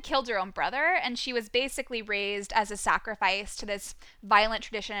 the woman killed her own brother, and she was basically raised as a sacrifice to this violent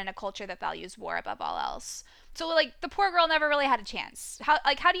tradition and a culture that values war above all else. So, like, the poor girl never really had a chance.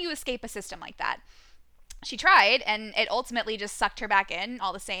 How do you escape a system like that? She tried, and it ultimately just sucked her back in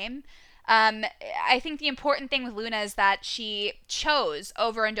all the same. I think the important thing with Luna is that she chose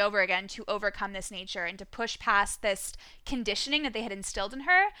over and over again to overcome this nature and to push past this conditioning that they had instilled in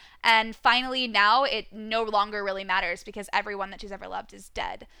her. And finally, now it no longer really matters because everyone that she's ever loved is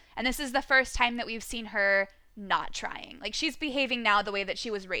dead. And this is the first time that we've seen her not trying. Like, she's behaving now the way that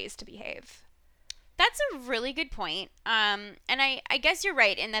she was raised to behave. That's a really good point. And I guess you're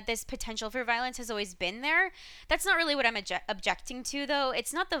right in that this potential for violence has always been there. That's not really what I'm objecting to, though.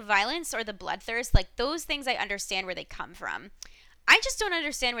 It's not the violence or the bloodthirst. Like, those things I understand where they come from. I just don't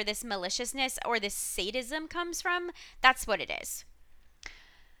understand where this maliciousness or this sadism comes from. That's what it is.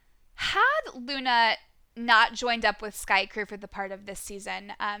 Had Luna not joined up with Sky Crew for the part of this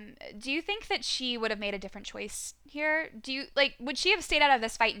season. Do you think that she would have made a different choice here? Would she have stayed out of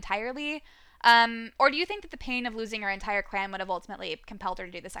this fight entirely? Or do you think that the pain of losing her entire clan would have ultimately compelled her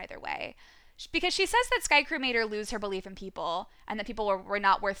to do this either way? Because she says that Sky Crew made her lose her belief in people and that people were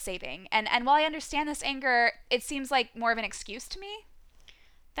not worth saving. And while I understand this anger, it seems like more of an excuse to me.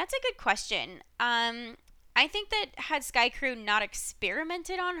 That's a good question. I think that had Sky Crew not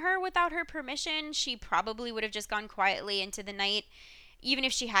experimented on her without her permission, she probably would have just gone quietly into the night, even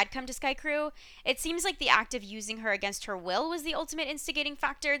if she had come to Sky Crew. It seems like the act of using her against her will was the ultimate instigating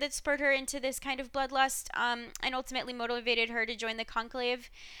factor that spurred her into this kind of bloodlust, and ultimately motivated her to join the Conclave.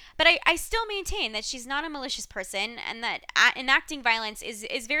 But I still maintain that she's not a malicious person, and that enacting violence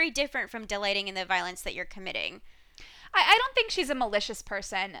is very different from delighting in the violence that you're committing. I don't think she's a malicious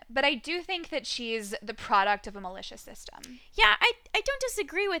person, but I do think that she's the product of a malicious system. Yeah, I don't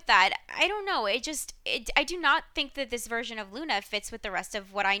disagree with that. I don't know. I do not think that this version of Luna fits with the rest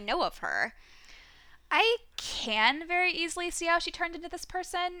of what I know of her. I can very easily see how she turned into this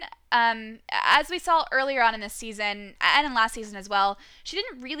person. As we saw earlier on in this season, and in last season as well, she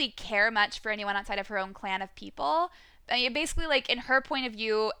didn't really care much for anyone outside of her own clan of people. Basically, like, in her point of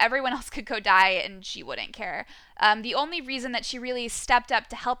view, everyone else could go die and she wouldn't care. The only reason that she really stepped up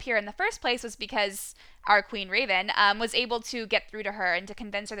to help here in the first place was because our Queen Raven was able to get through to her and to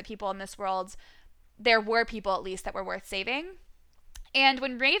convince her that people in this world, there were people at least that were worth saving. And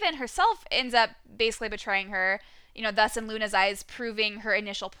when Raven herself ends up basically betraying her, thus in Luna's eyes proving her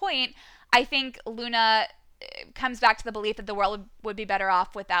initial point, I think Luna comes back to the belief that the world would be better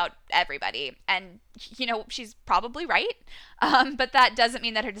off without everybody. And, she's probably right. But that doesn't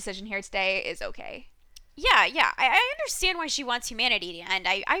mean that her decision here today is okay. Yeah. I understand why she wants humanity, and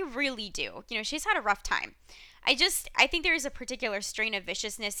I really do. She's had a rough time. I think there is a particular strain of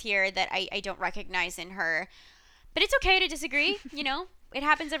viciousness here that I don't recognize in her. But it's okay to disagree, It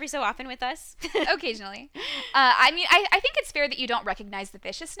happens every so often with us. Occasionally. I think it's fair that you don't recognize the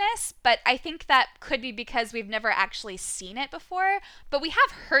viciousness, but I think that could be because we've never actually seen it before, but we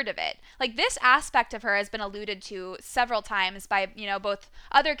have heard of it. Like, this aspect of her has been alluded to several times by, both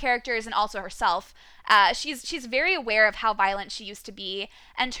other characters and also herself. She's very aware of how violent she used to be,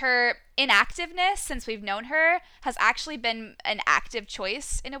 and her inactiveness since we've known her has actually been an active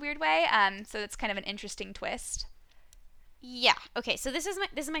choice in a weird way. So that's kind of an interesting twist. Yeah. Okay. So this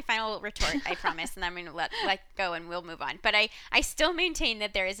is my final retort, I promise, and then I'm going to let go and we'll move on. But I still maintain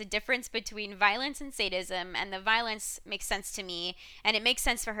that there is a difference between violence and sadism, and the violence makes sense to me, and it makes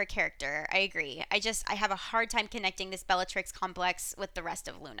sense for her character. I agree. I have a hard time connecting this Bellatrix complex with the rest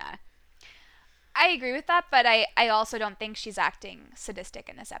of Luna. I agree with that, but I also don't think she's acting sadistic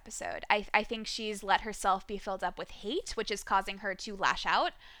in this episode. I think she's let herself be filled up with hate, which is causing her to lash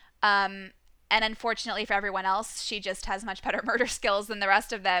out. And unfortunately for everyone else, she just has much better murder skills than the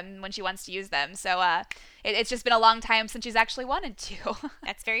rest of them when she wants to use them. So it's just been a long time since she's actually wanted to.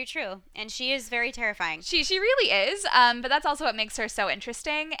 That's very true. And she is very terrifying. She really is. But that's also what makes her so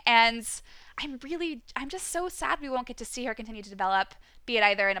interesting. And I'm just so sad we won't get to see her continue to develop, be it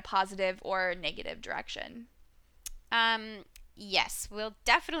either in a positive or negative direction. Yes, we'll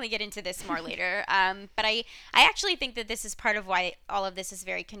definitely get into this more later. But I actually think that this is part of why all of this is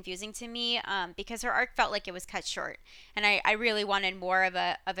very confusing to me, because her arc felt like it was cut short, and I really wanted more of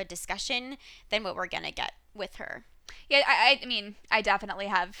a discussion than what we're gonna get with her. Yeah, I mean, I definitely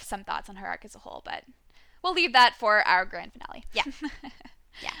have some thoughts on her arc as a whole, but we'll leave that for our grand finale. Yeah.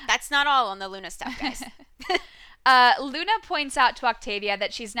 Yeah, that's not all on the Luna stuff, guys. Luna points out to Octavia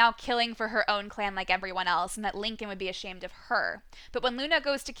that she's now killing for her own clan like everyone else, and that Lincoln would be ashamed of her. But when Luna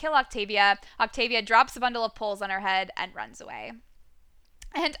goes to kill Octavia, Octavia drops a bundle of poles on her head and runs away.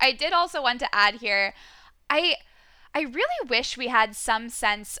 And I did also want to add here, I really wish we had some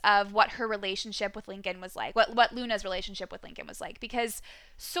sense of what her relationship with Lincoln was like, what Luna's relationship with Lincoln was like, because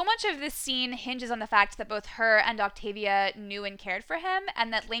so much of this scene hinges on the fact that both her and Octavia knew and cared for him,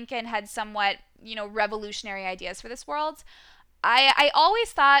 and that Lincoln had somewhat, revolutionary ideas for this world. I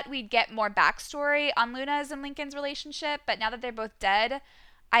always thought we'd get more backstory on Luna's and Lincoln's relationship, but now that they're both dead,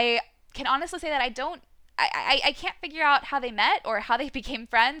 I can honestly say that I can't figure out how they met or how they became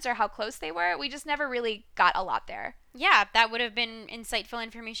friends or how close they were. We just never really got a lot there. Yeah, that would have been insightful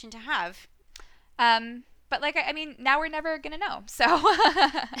information to have. But now we're never going to know. So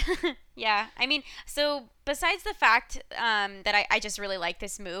yeah, so besides the fact that I just really like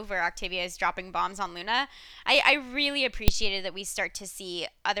this move where Octavia is dropping bombs on Luna, I really appreciated that we start to see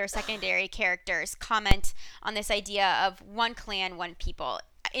other secondary characters comment on this idea of one clan, one people.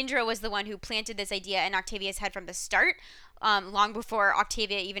 Indra was the one who planted this idea in Octavia's head from the start. long before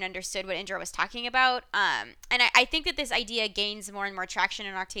Octavia even understood what Indra was talking about. And I think that this idea gains more and more traction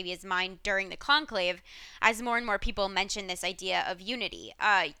in Octavia's mind during the conclave as more and more people mention this idea of unity,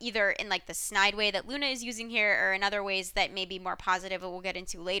 either in like the snide way that Luna is using here or in other ways that may be more positive, we'll get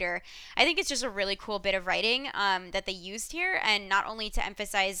into later. I think it's just a really cool bit of writing that they used here, and not only to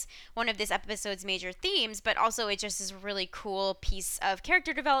emphasize one of this episode's major themes, but also it just is a really cool piece of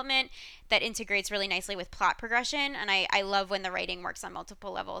character development that integrates really nicely with plot progression, and I love when the writing works on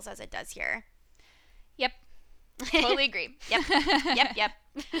multiple levels as it does here. Yep. Totally agree. Yep.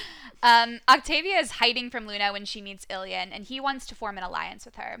 Octavia is hiding from Luna when she meets Ilian, and he wants to form an alliance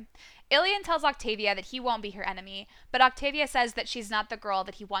with her. Ilian tells Octavia that he won't be her enemy, but Octavia says that she's not the girl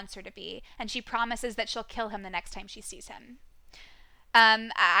that he wants her to be, and she promises that she'll kill him the next time she sees him.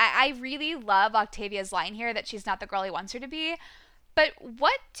 I really love Octavia's line here that she's not the girl he wants her to be, but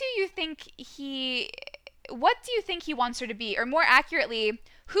what do you think he wants her to be? Or more accurately,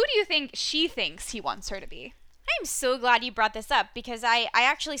 who do you think she thinks he wants her to be? I'm so glad you brought this up because I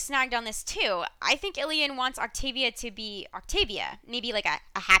actually snagged on this too. I think Ilian wants Octavia to be Octavia. Maybe like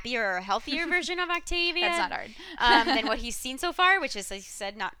a happier or healthier version of Octavia. That's not hard. Than what he's seen so far, which is, like you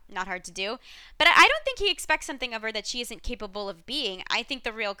said, not hard to do. But I don't think he expects something of her that she isn't capable of being. I think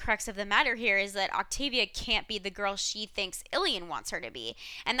the real crux of the matter here is that Octavia can't be the girl she thinks Ilian wants her to be.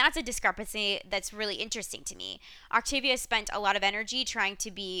 And that's a discrepancy that's really interesting to me. Octavia spent a lot of energy trying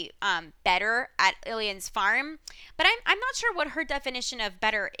to be better at Ilian's farm. But I'm not sure what her definition of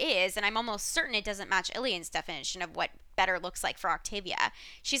better is, and I'm almost certain it doesn't match Ilian's definition of what better looks like for Octavia.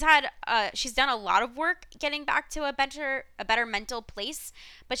 She's done a lot of work getting back to a better mental place,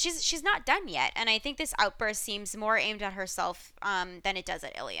 but she's not done yet. And I think this outburst seems more aimed at herself than it does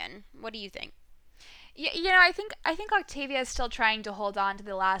at Ilian. What do you think? I think Octavia is still trying to hold on to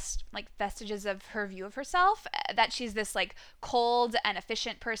the last vestiges of her view of herself, that she's this cold and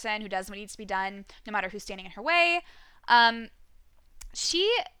efficient person who does what needs to be done no matter who's standing in her way. She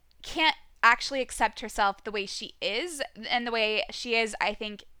can't actually accept herself the way she is, and the way she is, I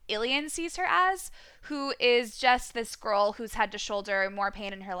think Ilian sees her as, who is just this girl who's had to shoulder more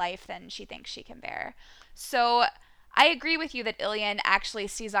pain in her life than she thinks she can bear. So I agree with you that Ilian actually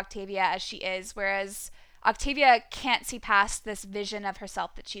sees Octavia as she is, whereas Octavia can't see past this vision of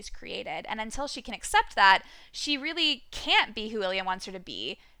herself that she's created. And until she can accept that, she really can't be who Ilian wants her to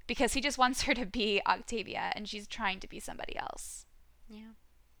be, because he just wants her to be Octavia, and she's trying to be somebody else. Yeah.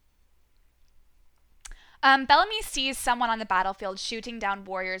 Bellamy sees someone on the battlefield shooting down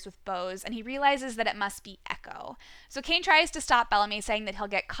warriors with bows, and he realizes that it must be Echo. So Cain tries to stop Bellamy, saying that he'll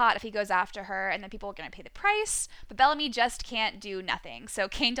get caught if he goes after her, and that people are going to pay the price, but Bellamy just can't do nothing, so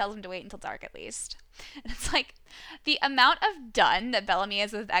Cain tells him to wait until dark at least. And it's the amount of done that Bellamy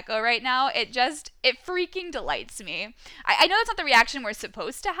is with Echo right now, it freaking delights me. I know that's not the reaction we're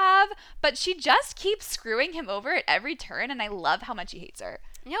supposed to have, but she just keeps screwing him over at every turn, and I love how much he hates her.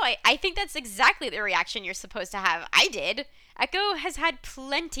 No, I think that's exactly the reaction you're supposed to have. I did. Echo has had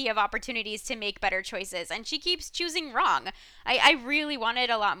plenty of opportunities to make better choices, and she keeps choosing wrong. I really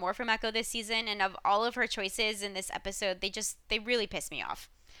wanted a lot more from Echo this season, and of all of her choices in this episode, they really piss me off.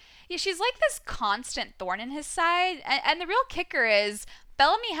 Yeah, she's like this constant thorn in his side, and the real kicker is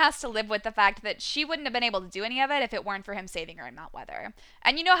Bellamy has to live with the fact that she wouldn't have been able to do any of it if it weren't for him saving her in Mount Weather.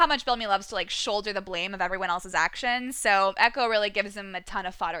 And you know how much Bellamy loves to shoulder the blame of everyone else's actions, so Echo really gives him a ton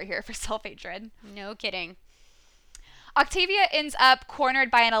of fodder here for self-hatred. No kidding. Octavia ends up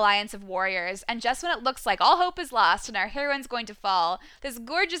cornered by an alliance of warriors, and just when it looks like all hope is lost and our heroine's going to fall, this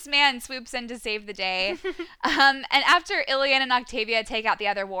gorgeous man swoops in to save the day. And after Ilian and Octavia take out the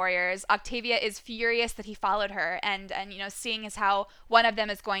other warriors, Octavia is furious that he followed her, and seeing as how one of them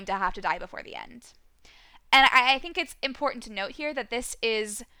is going to have to die before the end. And I think it's important to note here that this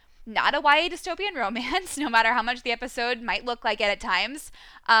is not a YA dystopian romance, no matter how much the episode might look like it at times.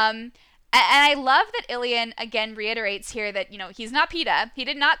 And I love that Ilian, again, reiterates here that, he's not PETA. He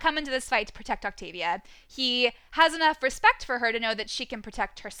did not come into this fight to protect Octavia. He has enough respect for her to know that she can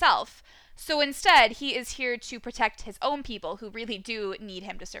protect herself. So instead, he is here to protect his own people who really do need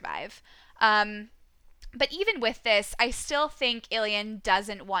him to survive. But even with this, I still think Ilian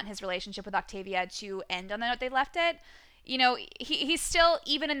doesn't want his relationship with Octavia to end on the note they left it. He's still,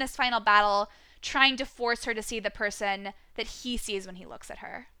 even in this final battle, trying to force her to see the person that he sees when he looks at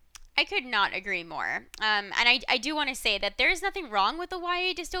her. I could not agree more. And I do want to say that there is nothing wrong with the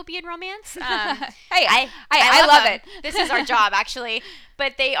YA dystopian romance. Hey, I love them. it. This is our job, actually.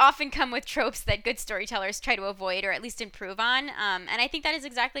 But they often come with tropes that good storytellers try to avoid or at least improve on. And I think that is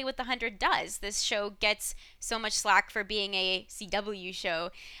exactly what The 100 does. This show gets so much slack for being a CW show.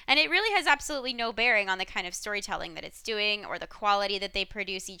 And it really has absolutely no bearing on the kind of storytelling that it's doing or the quality that they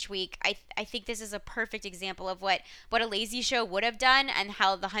produce each week. I think this is a perfect example of what a lazy show would have done and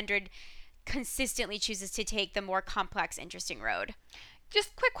how The 100 consistently chooses to take the more complex, interesting road.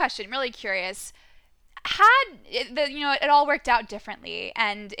 Just quick question, really curious. Had it all worked out differently,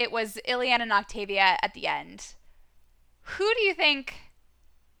 and it was Ilian and Octavia at the end, who do you think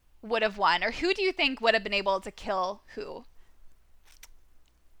would have won, or who do you think would have been able to kill who?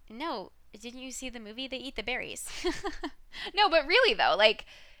 No, didn't you see the movie? They eat the berries. No, but really though, like,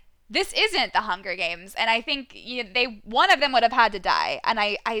 this isn't the Hunger Games, and I think one of them would have had to die, and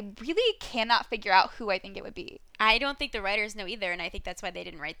I really cannot figure out who I think it would be. I don't think the writers know either, and I think that's why they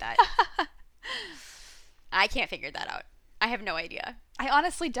didn't write that. I can't figure that out. I have no idea. I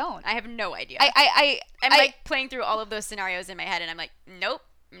honestly don't. I have no idea. I'm like playing through all of those scenarios in my head, and I'm like, nope.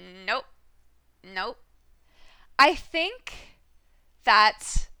 I think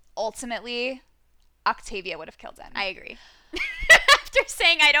that ultimately Octavia would have killed him. I agree. After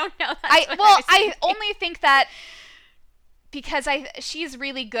saying I don't know. I only think that because she's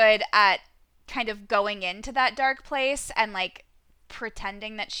really good at kind of going into that dark place and like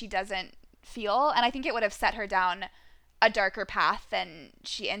pretending that she doesn't feel, and I think it would have set her down a darker path than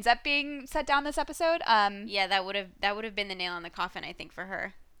she ends up being set down this episode. Yeah, that would have been the nail in the coffin, I think, for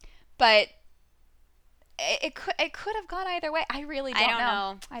her. But it could have gone either way. I really don't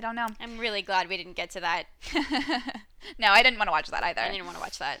know. I don't know. I'm really glad we didn't get to that. No, I didn't want to watch that either. I didn't want to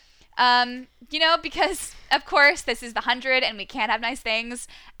watch that. Because of course this is the 100 and we can't have nice things.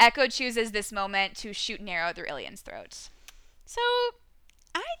 Echo chooses this moment to shoot an arrow through Ilian's throat. So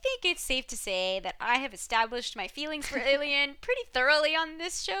I think it's safe to say that I have established my feelings for Ilian pretty thoroughly on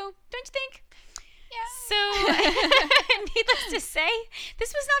this show, don't you think? Yeah. So, needless to say,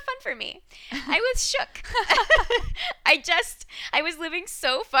 this was not fun for me. I was shook. I was living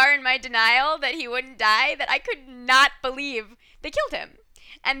so far in my denial that he wouldn't die that I could not believe they killed him.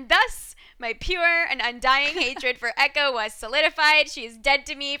 And thus, my pure and undying hatred for Echo was solidified. She is dead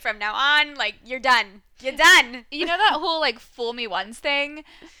to me from now on. Like, you're done. You're done. You know that whole, like, fool me once thing?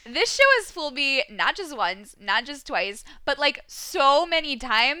 This show has fooled me not just once, not just twice, but, like, so many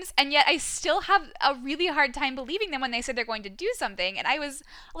times, and yet I still have a really hard time believing them when they say they're going to do something, and I was,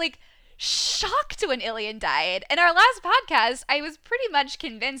 like, shocked when Ilian died. In our last podcast, I was pretty much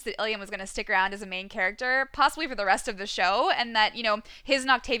convinced that Ilian was going to stick around as a main character, possibly for the rest of the show, and that, his and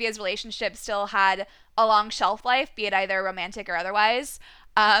Octavia's relationship still had a long shelf life, be it either romantic or otherwise.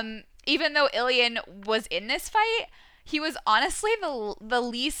 Even though Ilian was in this fight, he was honestly the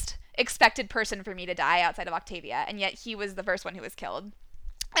least expected person for me to die outside of Octavia, and yet he was the first one who was killed.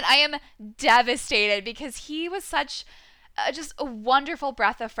 And I am devastated because he was such just a wonderful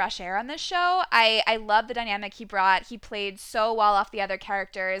breath of fresh air on this show. I love the dynamic he brought. He played so well off the other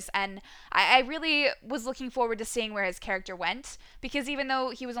characters, and I really was looking forward to seeing where his character went, because even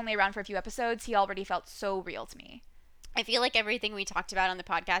though he was only around for a few episodes, he already felt so real to me. I feel like everything we talked about on the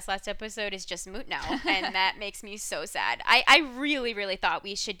podcast last episode is just moot now, and that makes me so sad. I really, really thought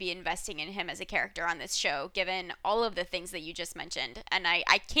we should be investing in him as a character on this show, given all of the things that you just mentioned. And I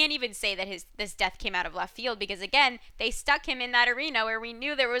can't even say that this death came out of left field, because, again, they stuck him in that arena where we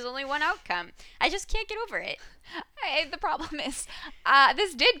knew there was only one outcome. I just can't get over it. The problem is,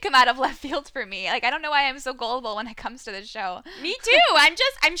 this did come out of left field for me. Like, I don't know why I'm so gullible when it comes to this show. Me too.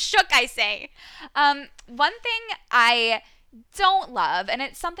 I'm shook, I say. One thing I don't love, and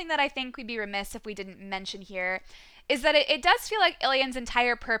it's something that I think we'd be remiss if we didn't mention here, is that it does feel like Ilian's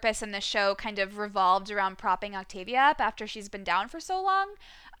entire purpose in the show kind of revolved around propping Octavia up after she's been down for so long.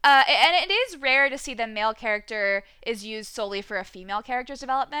 And it is rare to see the male character is used solely for a female character's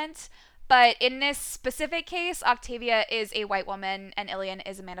development. But in this specific case, Octavia is a white woman and Ilian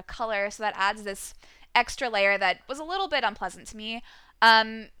is a man of color, so that adds this extra layer that was a little bit unpleasant to me.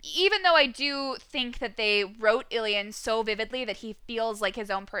 Even though I do think that they wrote Ilian so vividly that he feels like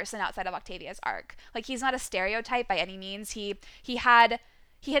his own person outside of Octavia's arc. Like, he's not a stereotype by any means. He had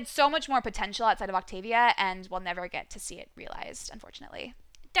so much more potential outside of Octavia, and we'll never get to see it realized, unfortunately.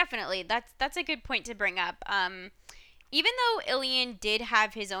 Definitely. That's a good point to bring up. Even though Ilian did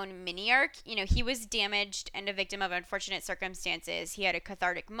have his own mini arc, he was damaged and a victim of unfortunate circumstances. He had a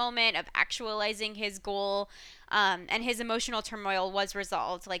cathartic moment of actualizing his goal, and his emotional turmoil was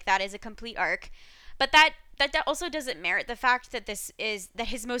resolved. Like, that is a complete arc. But that also doesn't merit the fact that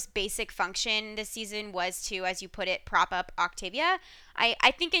his most basic function this season was to, as you put it, prop up Octavia.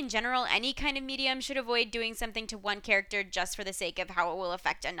 I think in general, any kind of medium should avoid doing something to one character just for the sake of how it will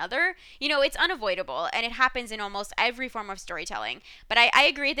affect another. It's unavoidable, and it happens in almost every form of storytelling. But I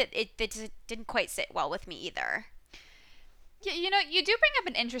agree that it didn't quite sit well with me either. Yeah, you do bring up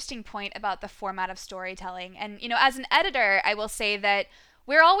an interesting point about the format of storytelling. And, as an editor, I will say that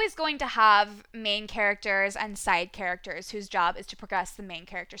we're always going to have main characters and side characters whose job is to progress the main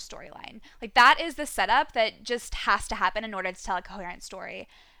character's storyline. Like, that is the setup that just has to happen in order to tell a coherent story.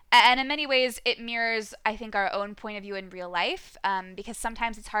 And in many ways, it mirrors, I think, our own point of view in real life, because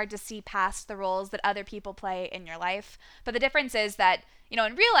sometimes it's hard to see past the roles that other people play in your life. But the difference is that, in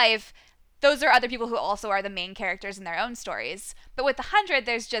real life, those are other people who also are the main characters in their own stories. But with The 100,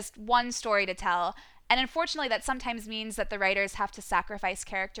 there's just one story to tell. And unfortunately, that sometimes means that the writers have to sacrifice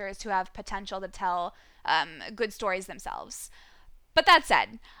characters who have potential to tell good stories themselves. But that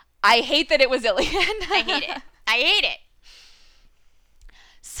said, I hate that it was Ilian. I hate it.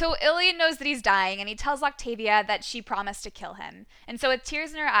 So Ilian knows that he's dying, and he tells Octavia that she promised to kill him. And so with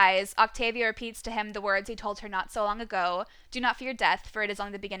tears in her eyes, Octavia repeats to him the words he told her not so long ago: "Do not fear death, for it is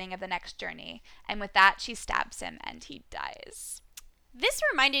only the beginning of the next journey." And with that, she stabs him, and he dies. This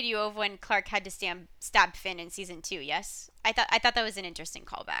reminded you of when Clark had to stab Finn in season 2, yes? I thought that was an interesting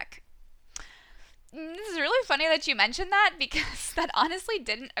callback. This is really funny that you mentioned that, because that honestly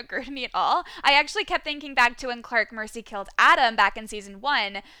didn't occur to me at all. I actually kept thinking back to when Clark mercy killed Adam back in season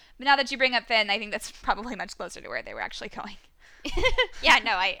 1, but now that you bring up Finn, I think that's probably much closer to where they were actually going. Yeah,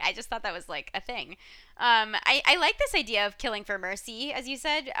 no, I just thought that was like a thing. I like this idea of killing for mercy, as you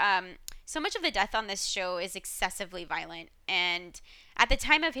said. So much of the death on this show is excessively violent, and at the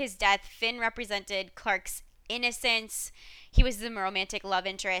time of his death, Finn represented Clark's innocence. He was the romantic love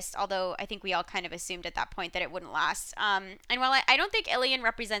interest, although I think we all kind of assumed at that point that it wouldn't last. And while I don't think Ilian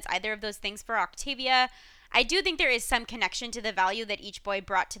represents either of those things for Octavia, I do think there is some connection to the value that each boy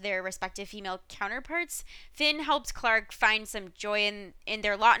brought to their respective female counterparts. Finn helped Clark find some joy in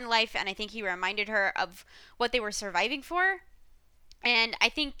their lot in life, and I think he reminded her of what they were surviving for. And I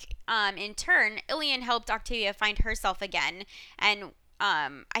think, in turn, Ilian helped Octavia find herself again, and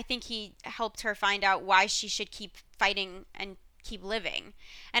I think he helped her find out why she should keep fighting and keep living.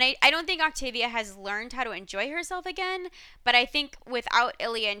 And I don't think Octavia has learned how to enjoy herself again, but I think without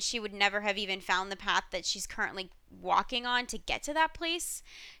Ilian, she would never have even found the path that she's currently walking on to get to that place.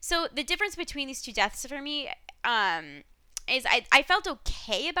 So the difference between these two deaths for me is I felt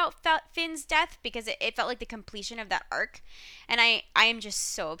okay about Finn's death because it felt like the completion of that arc. And I am just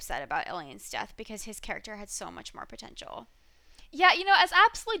so upset about Ilian's death because his character had so much more potential. Yeah, as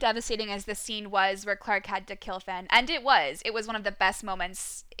absolutely devastating as this scene was where Clark had to kill Finn, and it was one of the best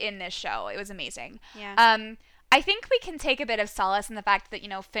moments in this show. It was amazing. Yeah. I think we can take a bit of solace in the fact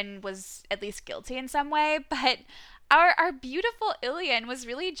that, Finn was at least guilty in some way, but our beautiful Ilian was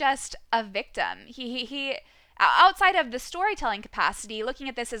really just a victim. He outside of the storytelling capacity, looking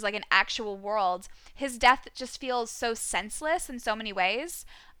at this as like an actual world, his death just feels so senseless in so many ways.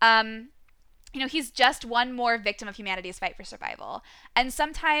 He's just one more victim of humanity's fight for survival. And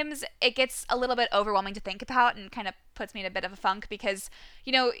sometimes it gets a little bit overwhelming to think about and kind of puts me in a bit of a funk because,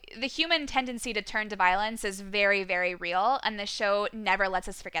 the human tendency to turn to violence is very, very real, and the show never lets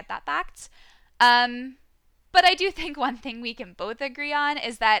us forget that fact. But I do think one thing we can both agree on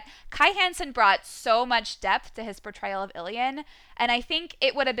is that Kai Hansen brought so much depth to his portrayal of Ilian, and I think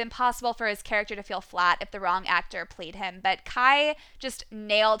it would have been possible for his character to feel flat if the wrong actor played him, but Kai just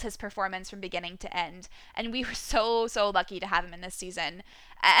nailed his performance from beginning to end, and we were so, so lucky to have him in this season.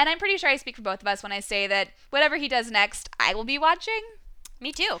 And I'm pretty sure I speak for both of us when I say that whatever he does next, I will be watching.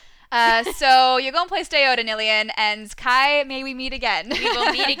 Me too. So you go and play Steyoda, Ilian, and Kai, may we meet again. We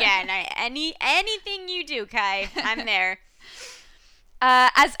will meet again. Anything you do, Kai, I'm there.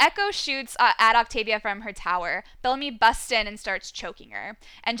 As Echo shoots at Octavia from her tower, Bellamy busts in and starts choking her.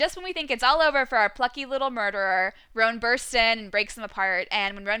 And just when we think it's all over for our plucky little murderer, Roan bursts in and breaks them apart,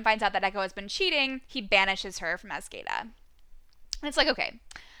 and when Roan finds out that Echo has been cheating, he banishes her from Azgeda. And it's like, okay,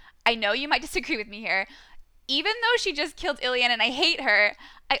 I know you might disagree with me here. Even though she just killed Ilian and I hate her,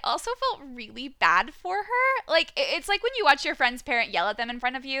 I also felt really bad for her. Like, it's like when you watch your friend's parent yell at them in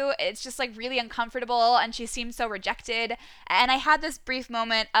front of you, it's just like really uncomfortable and she seems so rejected. And I had this brief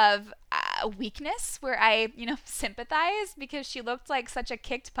moment of weakness where I, sympathized because she looked like such a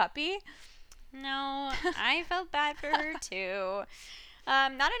kicked puppy. No, I felt bad for her too.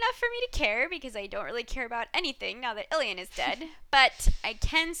 Not enough for me to care because I don't really care about anything now that Ilian is dead. But I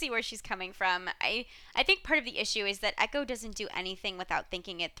can see where she's coming from. I think part of the issue is that Echo doesn't do anything without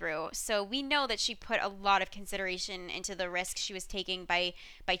thinking it through. So we know that she put a lot of consideration into the risk she was taking by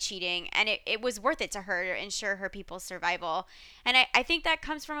cheating, and it was worth it to her to ensure her people's survival. And I think that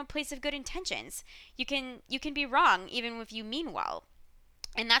comes from a place of good intentions. You can be wrong even if you mean well.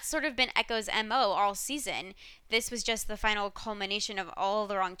 And that's sort of been Echo's MO all season. This was just the final culmination of all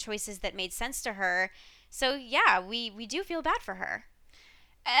the wrong choices that made sense to her. So yeah, we do feel bad for her.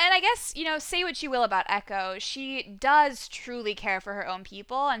 And I guess, say what you will about Echo, she does truly care for her own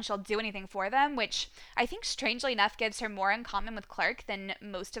people, and she'll do anything for them, which I think, strangely enough, gives her more in common with Clarke than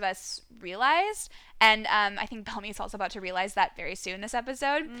most of us realized. And I think Bellamy's also about to realize that very soon this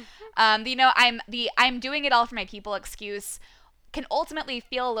episode. Mm-hmm. I'm doing it all for my people excuse can ultimately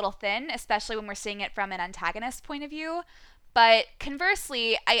feel a little thin, especially when we're seeing it from an antagonist point of view. But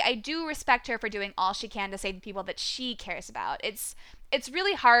conversely, I do respect her for doing all she can to save the people that she cares about. It's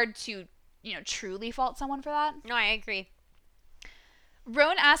really hard to, truly fault someone for that. No, I agree.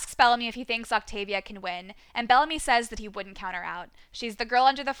 Roan asks Bellamy if he thinks Octavia can win, and Bellamy says that he wouldn't count her out. She's the girl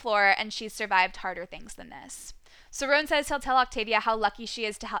under the floor, and she's survived harder things than this. So Roan says he'll tell Octavia how lucky she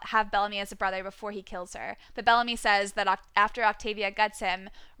is to have Bellamy as a brother before he kills her. But Bellamy says that after Octavia guts him,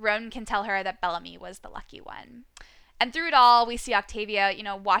 Roan can tell her that Bellamy was the lucky one. And through it all, we see Octavia,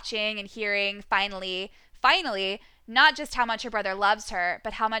 watching and hearing, finally, not just how much her brother loves her,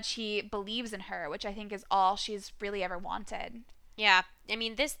 but how much he believes in her, which I think is all she's really ever wanted. Yeah, I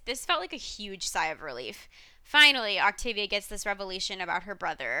mean, this felt like a huge sigh of relief. Finally, Octavia gets this revelation about her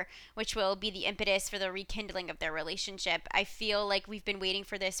brother, which will be the impetus for the rekindling of their relationship. I feel like we've been waiting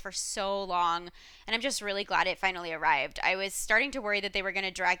for this for so long, and I'm just really glad it finally arrived. I was starting to worry that they were going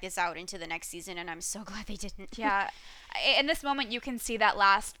to drag this out into the next season, and I'm so glad they didn't. Yeah. In this moment, you can see that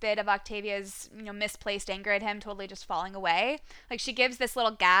last bit of Octavia's, misplaced anger at him totally just falling away. Like, she gives this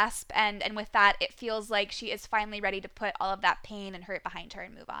little gasp, and with that, it feels like she is finally ready to put all of that pain and hurt behind her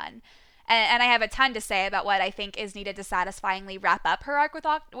and move on. And I have a ton to say about what I think is needed to satisfyingly wrap up her arc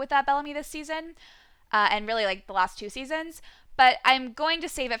with Bellamy this season, and really, like, the last two seasons. But I'm going to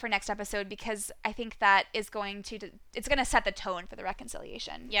save it for next episode because I think that is going to set the tone for the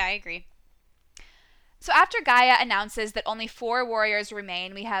reconciliation. Yeah, I agree. So after Gaia announces that only 4 warriors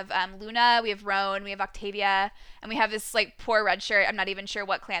remain, we have Luna, we have Roan, we have Octavia, and we have this poor red shirt. I'm not even sure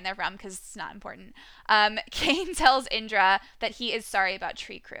what clan they're from because it's not important. Cain tells Indra that he is sorry about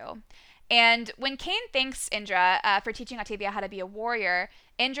Tree Crew. And when Cain thanks Indra for teaching Octavia how to be a warrior,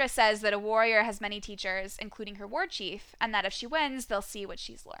 Indra says that a warrior has many teachers, including her war chief, and that if she wins, they'll see what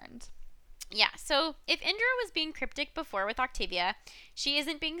she's learned. Yeah, so if Indra was being cryptic before with Octavia, she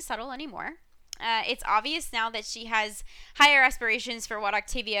isn't being subtle anymore. It's obvious now that she has higher aspirations for what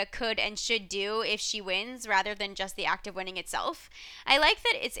Octavia could and should do if she wins, rather than just the act of winning itself. I like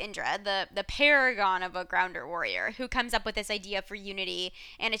that it's Indra, the paragon of a grounder warrior, who comes up with this idea for unity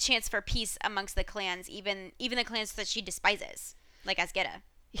and a chance for peace amongst the clans, even the clans that she despises, like Azgeda.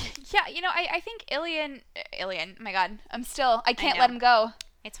 Yeah, I think Ilian, oh my god, I can't let him go.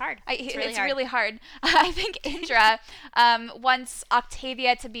 It's hard. It's really hard. I think Indra wants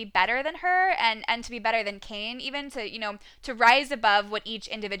Octavia to be better than her and to be better than Cain, even to rise above what each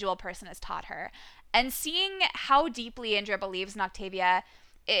individual person has taught her. And seeing how deeply Indra believes in Octavia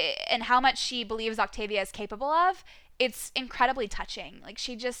and how much she believes Octavia is capable of, it's incredibly touching. Like,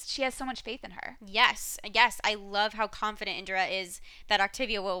 she has so much faith in her. Yes. I love how confident Indra is that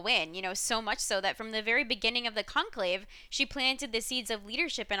Octavia will win. So much so that from the very beginning of the conclave, she planted the seeds of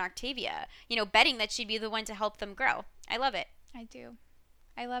leadership in Octavia, betting that she'd be the one to help them grow. I love it. I do.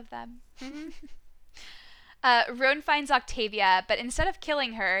 I love them. Mm-hmm. Roan finds Octavia, but instead of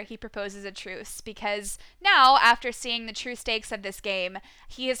killing her, he proposes a truce, because now, after seeing the true stakes of this game,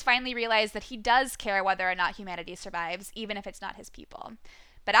 he has finally realized that he does care whether or not humanity survives, even if it's not his people.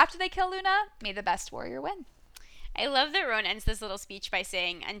 But after they kill Luna, may the best warrior win. I love that Roan ends this little speech by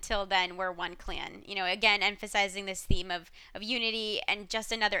saying, until then, we're one clan. Again, emphasizing this theme of unity, and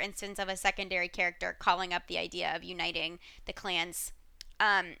just another instance of a secondary character calling up the idea of uniting the clans.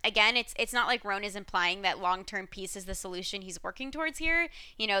 Again, it's not like Roan is implying that long-term peace is the solution he's working towards here.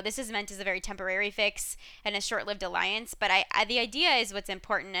 This is meant as a very temporary fix and a short-lived alliance, but the idea is what's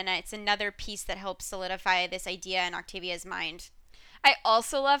important, and it's another piece that helps solidify this idea in Octavia's mind. I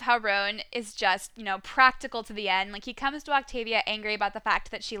also love how Roan is just, practical to the end. Like, he comes to Octavia angry about the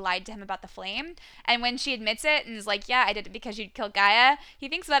fact that she lied to him about the flame. And when she admits it and is like, yeah, I did it because you'd killed Gaia, he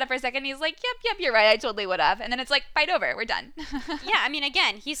thinks about it for a second. And he's like, yep, you're right. I totally would have. And then it's like, fight over. We're done. Yeah, I mean,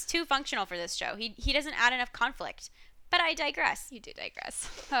 again, he's too functional for this show. He doesn't add enough conflict. But I digress. You do digress.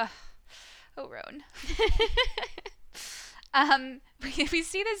 Oh, Roan. We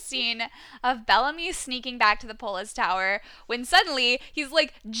see this scene of Bellamy sneaking back to the Polis Tower when suddenly he's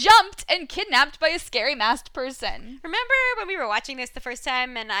like jumped and kidnapped by a scary masked person. Remember when we were watching this the first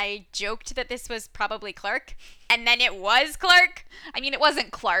time and I joked that this was probably Clark? And then it was Clark? I mean, it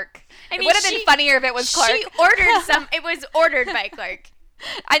wasn't Clark. I mean, it would have been funnier if it was Clark. She ordered some. It was ordered by Clark.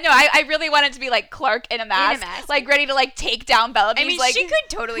 I know. I really want it to be like Clark in a mask. Like ready to like take down Bellamy. I mean, like, she could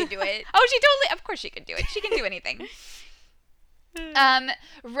totally do it. Oh, she totally. Of course, she could do it. She can do anything.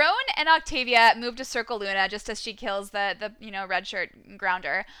 Roan and Octavia move to circle Luna just as she kills the red shirt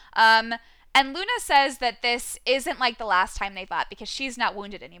grounder. And Luna says that this isn't like the last time they fought because she's not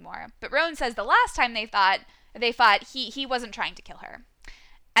wounded anymore. But Roan says the last time they fought, he wasn't trying to kill her.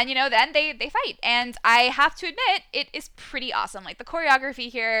 And, then they fight. And I have to admit, it is pretty awesome. Like, the choreography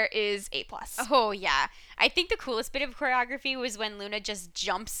here is A+. Oh, yeah. I think the coolest bit of choreography was when Luna just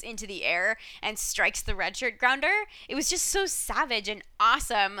jumps into the air and strikes the red shirt grounder. It was just so savage and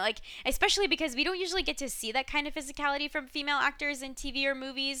awesome. Like, especially because we don't usually get to see that kind of physicality from female actors in TV or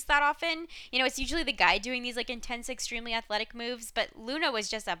movies that often. It's usually the guy doing these, like, intense, extremely athletic moves. But Luna was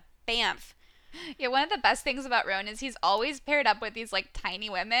just a bamf. Yeah, one of the best things about Roan is he's always paired up with these, like, tiny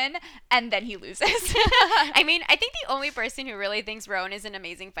women, and then he loses. I mean, I think the only person who really thinks Roan is an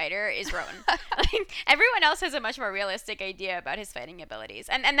amazing fighter is Roan. Like, everyone else has a much more realistic idea about his fighting abilities.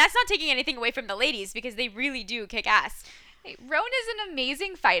 And that's not taking anything away from the ladies, because they really do kick ass. Hey, Roan is an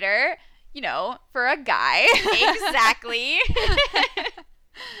amazing fighter, for a guy. Exactly.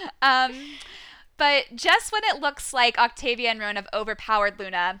 But just when it looks like Octavia and Roan have overpowered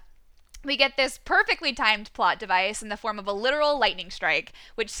Luna, we get this perfectly timed plot device in the form of a literal lightning strike,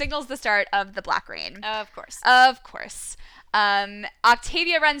 which signals the start of the Black Rain. Of course.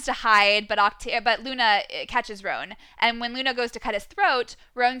 Octavia runs to hide, but Luna catches Roan. And when Luna goes to cut his throat,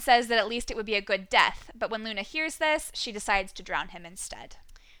 Roan says that at least it would be a good death. But when Luna hears this, she decides to drown him instead.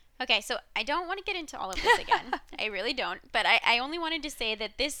 Okay, so I don't want to get into all of this again. I really don't. But I only wanted to say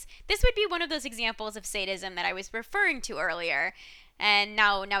that this would be one of those examples of sadism that I was referring to earlier. And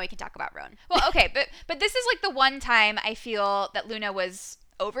now we can talk about Roan. Well, okay, but this is like the one time I feel that Luna was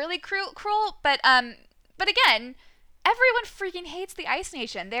overly cruel. But again, everyone freaking hates the Ice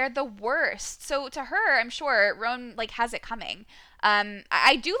Nation. They're the worst. So to her, I'm sure Roan like has it coming.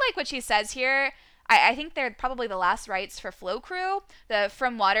 I do like what she says here. I think they're probably the last rites for Flow Crew. The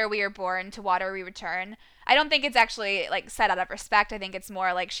from water we are born to water we return. I don't think it's actually like said out of respect. I think it's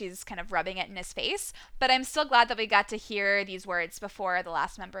more like she's kind of rubbing it in his face. But I'm still glad that we got to hear these words before the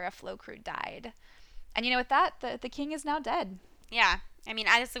last member of Flow Crew died. And with that, the king is now dead. Yeah. I mean,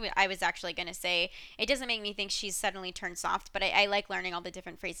 honestly, I was actually going to say, it doesn't make me think she's suddenly turned soft, but I like learning all the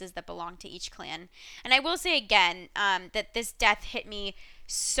different phrases that belong to each clan. And I will say again that this death hit me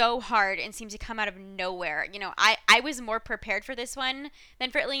so hard and seemed to come out of nowhere. I was more prepared for this one than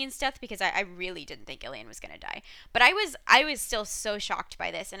for Ilian's death because I really didn't think Ilian was going to die. But I was still so shocked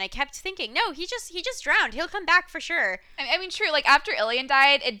by this, and I kept thinking, no, he just drowned. He'll come back for sure. I mean, true. Like after Ilian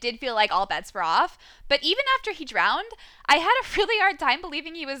died, it did feel like all bets were off. But even after he drowned, I had a really hard time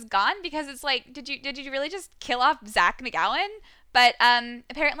believing he was gone because it's like, did you really just kill off Zach McGowan? But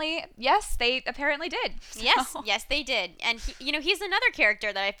apparently, yes, they apparently did. So. Yes, they did. And he's another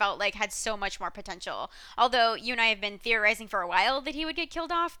character that I felt like had so much more potential. Although you and I have been theorizing for a while that he would get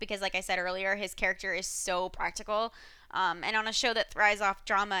killed off because, like I said earlier, his character is so practical. And on a show that thrives off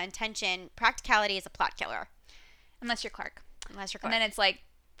drama and tension, practicality is a plot killer. Unless you're Clark. And then it's like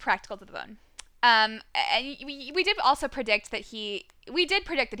practical to the bone. And we did also predict that he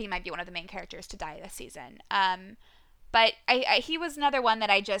might be one of the main characters to die this season. But he was another one that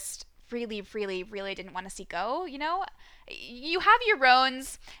I just really, really, really didn't want to see go, You have your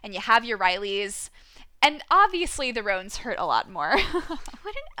Roans and you have your Rileys, and obviously the Roans hurt a lot more.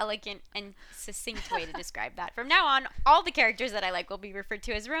 What an elegant and succinct way to describe that. From now on, all the characters that I like will be referred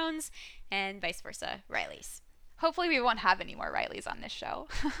to as Roans and vice versa, Rileys. Hopefully we won't have any more Rileys on this show.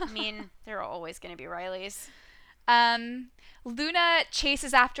 I mean, there are always going to be Rileys. Luna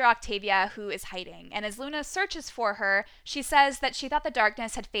chases after Octavia, who is hiding, and as Luna searches for her, she says that she thought the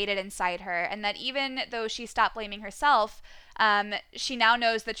darkness had faded inside her, and that even though she stopped blaming herself, she now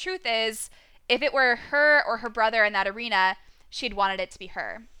knows the truth is, if it were her or her brother in that arena, she'd wanted it to be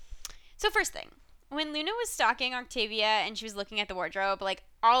her. So first thing, when Luna was stalking Octavia and she was looking at the wardrobe, like,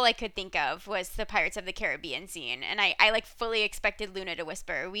 all I could think of was the Pirates of the Caribbean scene. And I like, fully expected Luna to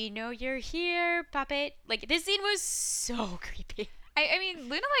whisper, "We know you're here, puppet." Like, this scene was so creepy. I mean,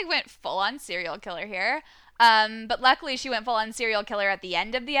 Luna, like, went full-on serial killer here. But luckily she went full on serial killer at the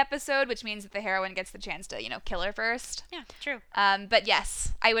end of the episode, which means that the heroine gets the chance to, kill her first. Yeah, true. But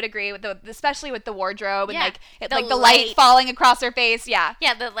yes, I would agree with especially with the wardrobe and the light falling across her face. Yeah.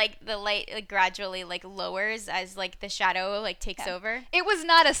 Yeah, the light gradually lowers as the shadow takes over. It was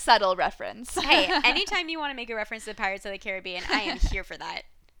not a subtle reference. Hey, anytime you want to make a reference to Pirates of the Caribbean, I am here for that.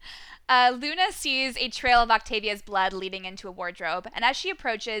 Luna sees a trail of Octavia's blood leading into a wardrobe, and as she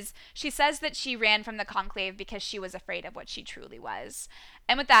approaches, she says that she ran from the conclave because she was afraid of what she truly was.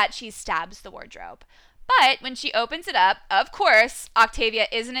 And with that, she stabs the wardrobe. But when she opens it up, of course, Octavia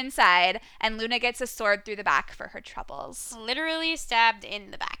isn't inside, and Luna gets a sword through the back for her troubles. Literally stabbed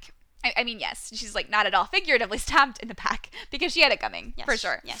in the back. I mean, yes, she's not at all figuratively stabbed in the back, because she had it coming, yes, for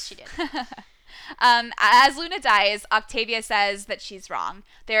sure. Yes, she did. As Luna dies, Octavia says that she's wrong.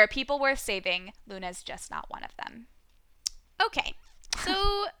 There are people worth saving. Luna's just not one of them. Okay,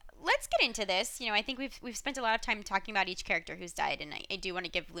 so let's get into this. I think we've spent a lot of time talking about each character who's died, and I do want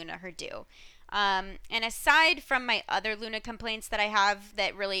to give Luna her due. And aside from my other Luna complaints that I have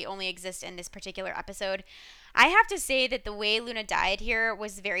that really only exist in this particular episode, I have to say that the way Luna died here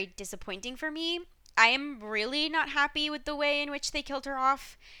was very disappointing for me. I am really not happy with the way in which they killed her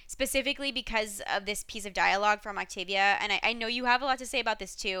off, specifically because of this piece of dialogue from Octavia. And I know you have a lot to say about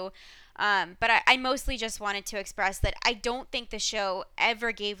this too, but I mostly just wanted to express that I don't think the show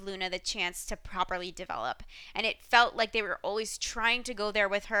ever gave Luna the chance to properly develop. And it felt like they were always trying to go there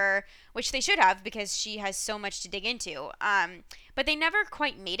with her, which they should have because she has so much to dig into. But they never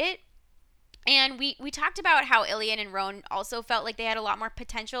quite made it. And we talked about how Ilian and Roan also felt like they had a lot more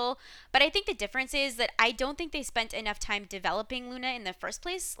potential, but I think the difference is that I don't think they spent enough time developing Luna in the first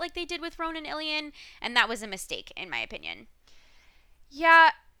place like they did with Roan and Ilian, and that was a mistake, in my opinion. Yeah,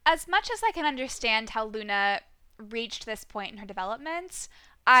 as much as I can understand how Luna reached this point in her development,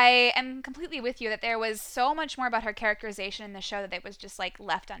 I am completely with you that there was so much more about her characterization in the show that it was just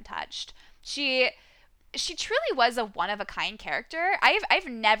left untouched. She truly was a one-of-a-kind character. I've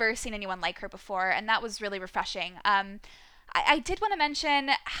never seen anyone like her before, and that was really refreshing. I did want to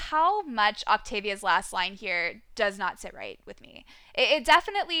mention how much Octavia's last line here does not sit right with me. It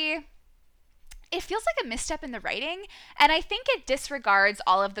definitely... It feels like a misstep in the writing, and I think it disregards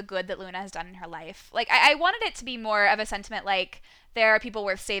all of the good that Luna has done in her life. I wanted it to be more of a sentiment there are people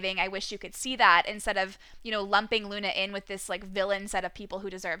worth saving, I wish you could see that, instead of, lumping Luna in with this, villain set of people who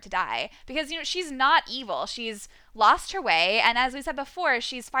deserve to die. Because, she's not evil. She's lost her way, and as we said before,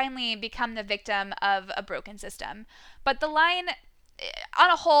 she's finally become the victim of a broken system. But the line, on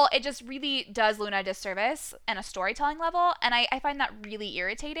a whole, it just really does Luna a disservice on a storytelling level, and I find that really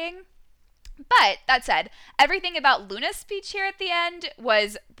irritating. But, that said, everything about Luna's speech here at the end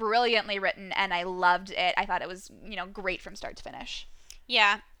was brilliantly written, and I loved it. I thought it was, great from start to finish.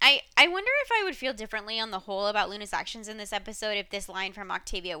 Yeah, I wonder if I would feel differently on the whole about Luna's actions in this episode if this line from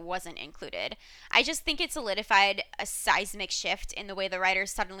Octavia wasn't included. I just think it solidified a seismic shift in the way the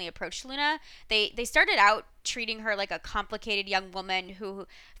writers suddenly approached Luna. They started out treating her like a complicated young woman who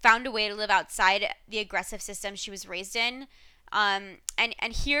found a way to live outside the aggressive system she was raised in.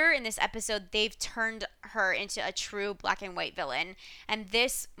 And here in this episode, they've turned her into a true black and white villain. And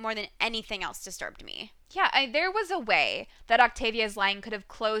this, more than anything else, disturbed me. Yeah, there was a way that Octavia's line could have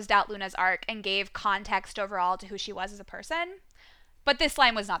closed out Luna's arc and gave context overall to who she was as a person. But this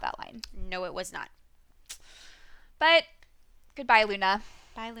line was not that line. No, it was not. But goodbye, Luna.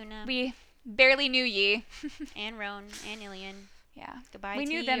 Bye, Luna. We barely knew ye. And Roan and Ilian. Yeah. Goodbye we to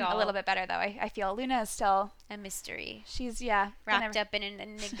knew them y'all. A little bit better, though. I feel Luna is still a mystery. She's, wrapped up in an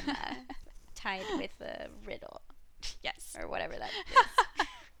enigma, tied with a riddle. Yes. Or whatever that is.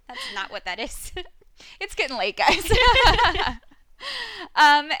 That's not what that is. It's getting late, guys.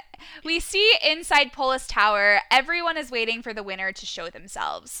 We see inside Polis Tower, everyone is waiting for the winner to show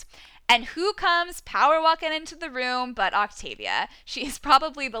themselves. And who comes power walking into the room but Octavia? She is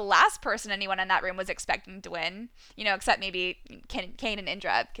probably the last person anyone in that room was expecting to win. Except maybe Kane and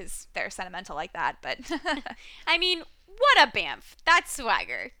Indra, because they're sentimental like that. But I mean, what a bamf. That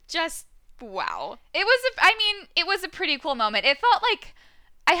swagger. Just wow. It was a pretty cool moment. It felt like,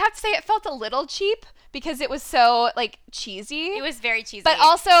 I have to say, it felt a little cheap because it was so, cheesy. It was very cheesy. But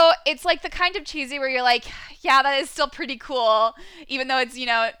also, it's the kind of cheesy where you're like, yeah, that is still pretty cool, even though it's,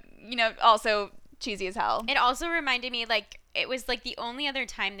 also cheesy as hell. It also reminded me, it was, the only other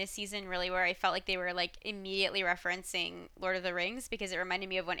time this season, really, where I felt like they were, immediately referencing Lord of the Rings, because it reminded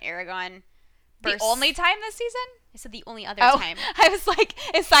me of when Aragorn burst. The only time this season? I said the only other time. I was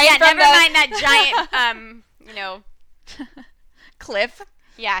aside from never mind that giant, cliff.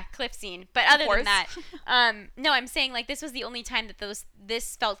 Yeah, cliff scene. But other course. than that, no, I'm saying like this was the only time that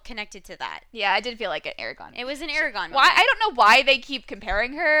this felt connected to that. Yeah, I did feel like it, Aragorn. It was an Aragorn moment. Why? I don't know why they keep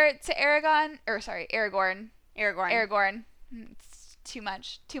comparing her to Aragorn. Aragorn. It's too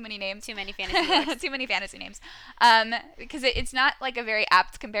much. Too many names. Too many fantasy books. Too many fantasy names. Because it's not like a very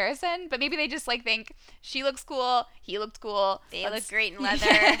apt comparison, but maybe they just like think she looks cool, he looks cool. They look great in leather.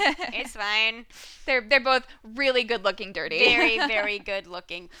 It's fine. They're both really good looking dirty. Very, very good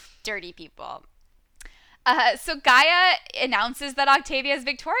looking dirty people. So Gaia announces that Octavia is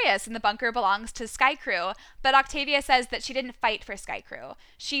victorious and the bunker belongs to Sky Crew, but Octavia says that she didn't fight for Sky Crew.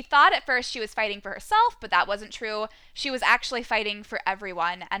 She thought at first she was fighting for herself, but that wasn't true. She was actually fighting for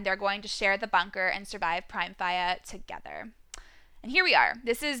everyone, and they're going to share the bunker and survive Prime Fire together. And here we are.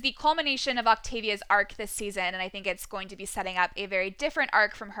 This is the culmination of Octavia's arc this season, and I think it's going to be setting up a very different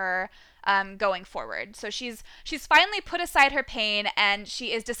arc from her going forward. So she's finally put aside her pain, and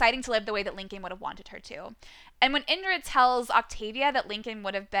she is deciding to live the way that Lincoln would have wanted her to. And when Indra tells Octavia that Lincoln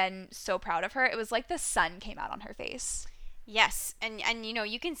would have been so proud of her, it was like the sun came out on her face. Yes, and you know,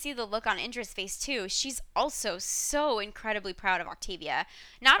 you can see the look on Indra's face too. She's also so incredibly proud of Octavia,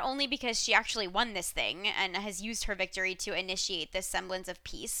 not only because she actually won this thing and has used her victory to initiate this semblance of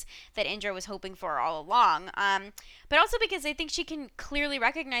peace that Indra was hoping for all along, but also because I think she can clearly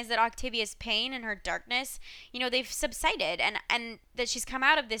recognize that Octavia's pain and her darkness, you know, they've subsided, and that she's come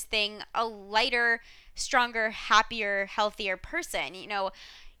out of this thing a lighter, stronger, happier, healthier person. You know,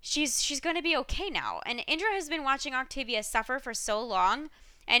 she's going to be okay now. And Indra has been watching Octavia suffer for so long,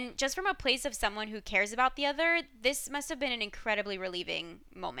 and just from a place of someone who cares about the other, this must have been an incredibly relieving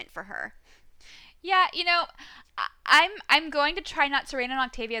moment for her. Yeah, you know, I'm going to try not to rain on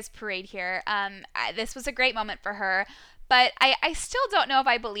Octavia's parade here. This was a great moment for her, but I still don't know if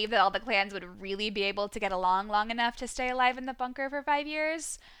I believe that all the clans would really be able to get along long enough to stay alive in the bunker for 5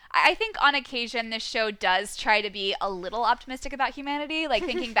 years. I think on occasion this show does try to be a little optimistic about humanity, like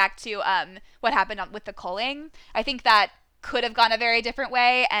thinking back to what happened with the culling. I think that could have gone a very different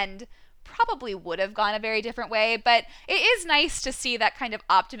way and probably would have gone a very different way, but it is nice to see that kind of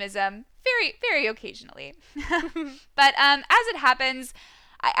optimism very, very occasionally. But as it happens,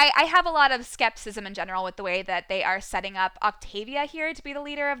 I have a lot of skepticism in general with the way that they are setting up Octavia here to be the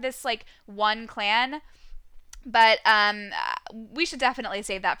leader of this like one clan. But we should definitely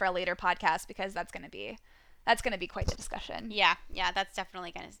save that for a later podcast because that's gonna be quite the discussion. Yeah, that's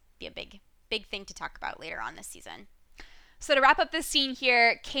definitely gonna be a big thing to talk about later on this season. So to wrap up this scene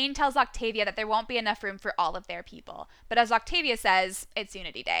here, Cain tells Octavia that there won't be enough room for all of their people. But as Octavia says, it's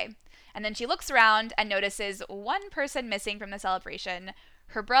Unity Day. And then she looks around and notices one person missing from the celebration,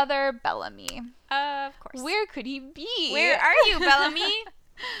 her brother Bellamy. Of course. Where could he be? Where are you, Bellamy?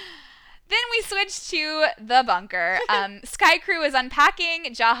 Then we switch to the bunker. Sky Crew is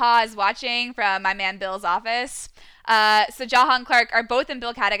unpacking. Jaha is watching from my man Bill's office. So Jaha and Clark are both in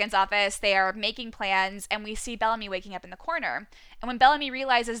Bill Cadigan's office. They are making plans, and we see Bellamy waking up in the corner. And when Bellamy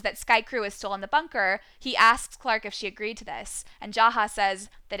realizes that Sky Crew is still in the bunker, he asks Clark if she agreed to this. And Jaha says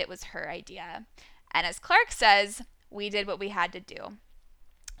that it was her idea. And as Clark says, we did what we had to do.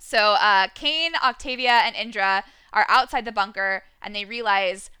 So Cain, Octavia, and Indra are outside the bunker, and they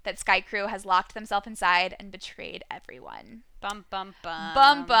realize that Sky Crew has locked themselves inside and betrayed everyone. Bum, bum, bum.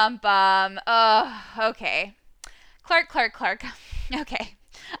 Bum, bum, bum. Oh, okay. Clark. Okay.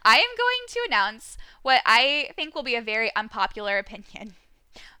 I am going to announce what I think will be a very unpopular opinion.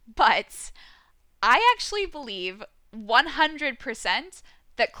 But I actually believe 100%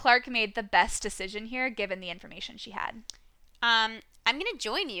 that Clark made the best decision here given the information she had. I'm going to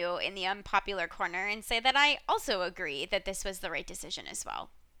join you in the unpopular corner and say that I also agree that this was the right decision as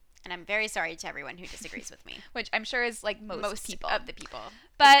well. And I'm very sorry to everyone who disagrees with me. Which I'm sure is like most people. Of the people.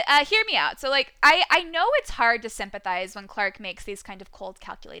 But hear me out. So like I know it's hard to sympathize when Clark makes these kind of cold,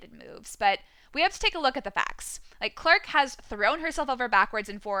 calculated moves, but we have to take a look at the facts. Like Clark has thrown herself over backwards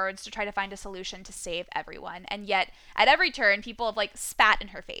and forwards to try to find a solution to save everyone, and yet at every turn people have like spat in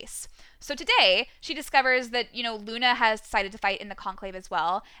her face. So today she discovers that, you know, Luna has decided to fight in the conclave as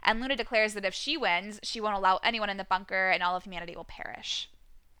well, and Luna declares that if she wins, she won't allow anyone in the bunker and all of humanity will perish.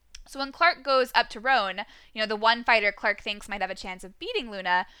 So when Clark goes up to Roan, you know, the one fighter Clark thinks might have a chance of beating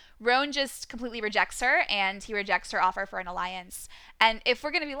Luna, Roan just completely rejects her, and he rejects her offer for an alliance. And if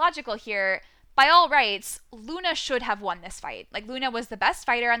we're going to be logical here, by all rights, Luna should have won this fight. Like, Luna was the best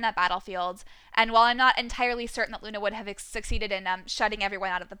fighter on that battlefield, and while I'm not entirely certain that Luna would have succeeded in shutting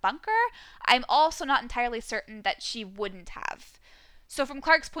everyone out of the bunker, I'm also not entirely certain that she wouldn't have. So from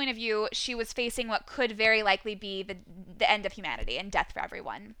Clark's point of view, she was facing what could very likely be the end of humanity and death for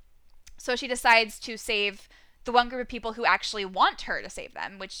everyone. So she decides to save the one group of people who actually want her to save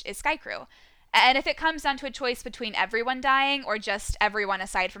them, which is Sky Crew. And if it comes down to a choice between everyone dying or just everyone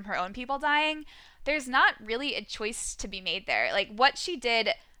aside from her own people dying, there's not really a choice to be made there. Like, what she did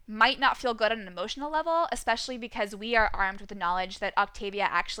might not feel good on an emotional level, especially because we are armed with the knowledge that Octavia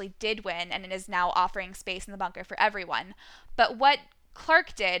actually did win and is now offering space in the bunker for everyone. But what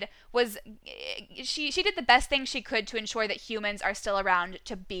Clarke did was she did the best thing she could to ensure that humans are still around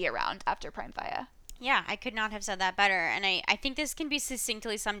to be around after Prime Thaya. Yeah, I could not have said that better. And I think this can be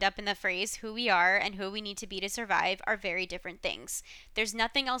succinctly summed up in the phrase, who we are and who we need to be to survive are very different things. There's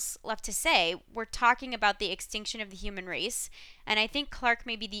nothing else left to say. We're talking about the extinction of the human race. And I think Clarke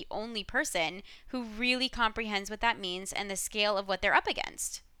may be the only person who really comprehends what that means and the scale of what they're up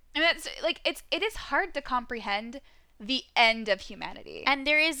against. And it's like, it is hard to comprehend the end of humanity. And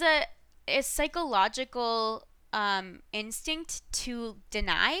there is a psychological instinct to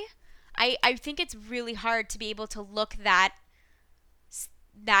deny. I think it's really hard to be able to look that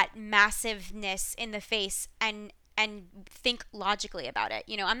massiveness in the face and think logically about it.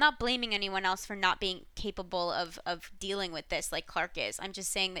 You know, I'm not blaming anyone else for not being capable of dealing with this like Clarke is. I'm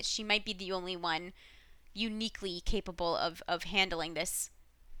just saying that she might be the only one uniquely capable of handling this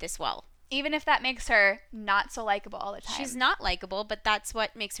well. Even if that makes her not so likable all the time. She's not likable, but that's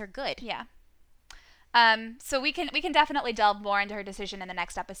what makes her good. Yeah. So we can definitely delve more into her decision in the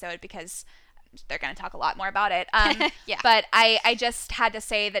next episode because they're going to talk a lot more about it. Yeah. But I just had to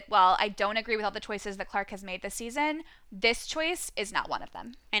say that while I don't agree with all the choices that Clarke has made this season, this choice is not one of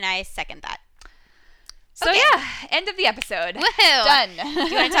them. And I second that. So okay. Yeah, end of the episode. Woohoo! Done. Do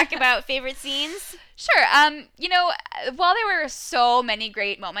you want to talk about favorite scenes? Sure. You know, while there were so many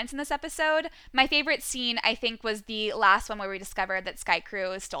great moments in this episode, my favorite scene, I think, was the last one where we discovered that Sky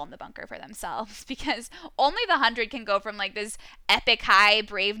Crew has stolen the bunker for themselves, because only the 100 can go from, like, this epic high,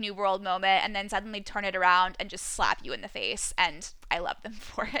 brave new world moment and then suddenly turn it around and just slap you in the face, and I love them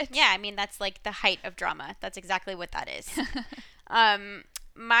for it. Yeah, I mean, that's, like, the height of drama. That's exactly what that is.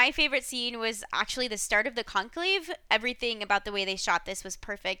 My favorite scene was actually the start of the conclave. Everything about the way they shot this was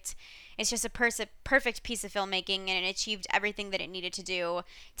perfect. It's just a perfect piece of filmmaking, and it achieved everything that it needed to do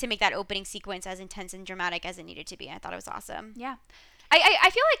to make that opening sequence as intense and dramatic as it needed to be. I thought it was awesome. Yeah. I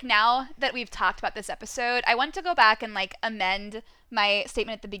feel like now that we've talked about this episode, I want to go back and, like, amend my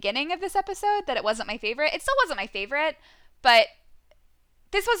statement at the beginning of this episode that it wasn't my favorite. It still wasn't my favorite, but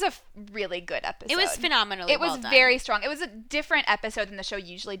this was a really good episode. It was phenomenally well done. It was very strong. It was a different episode than the show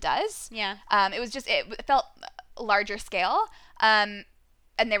usually does. Yeah. It felt larger scale, and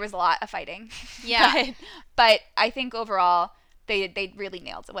there was a lot of fighting. Yeah. but I think overall, they really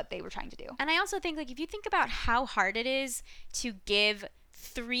nailed what they were trying to do. And I also think, like, if you think about how hard it is to give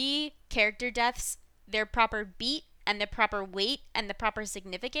 3 character deaths their proper beat and the proper weight and the proper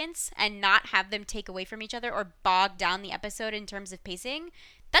significance and not have them take away from each other or bog down the episode in terms of pacing,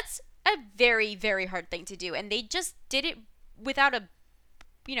 that's a very, very hard thing to do. And they just did it without a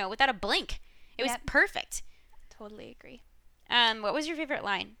blink. It was perfect. Totally agree. What was your favorite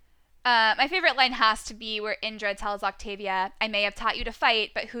line? My favorite line has to be where Indra tells Octavia, "I may have taught you to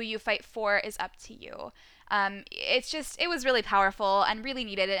fight, but who you fight for is up to you." It was really powerful and really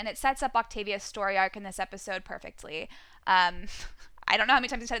needed it, and it sets up Octavia's story arc in this episode perfectly. I don't know how many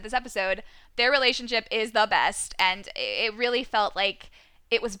times I said it this episode, their relationship is the best, and it really felt like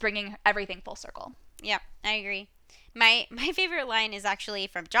it was bringing everything full circle. Yeah, I agree. My favorite line is actually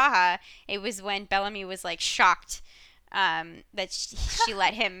from Jaha. It was when Bellamy was, like, shocked that she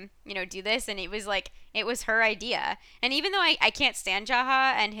let him, do this, and it was her idea. And even though I can't stand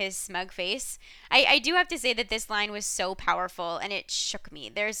Jaha and his smug face, I do have to say that this line was so powerful and it shook me.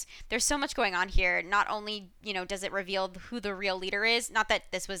 There's so much going on here. Not only, does it reveal who the real leader is, not that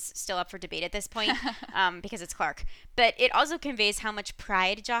this was still up for debate at this point, because it's Clarke, but it also conveys how much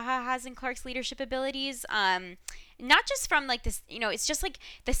pride Jaha has in Clarke's leadership abilities. Not just from, like, this, it's just, like,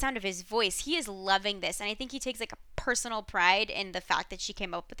 the sound of his voice. He is loving this, and I think he takes, like, a personal pride in the fact that she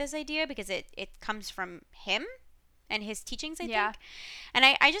came up with this idea because it comes from him and his teachings, I think. And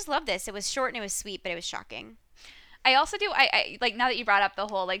I just love this. It was short and it was sweet, but it was shocking. I also do, I like, now that you brought up the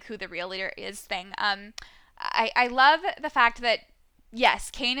whole, like, who the real leader is thing, I love the fact that,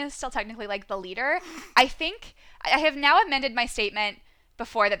 yes, Kane is still technically, like, the leader. I think, I have now amended my statement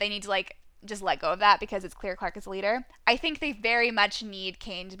before that they need to, like, just let go of that because it's clear Clarke is the leader. I think they very much need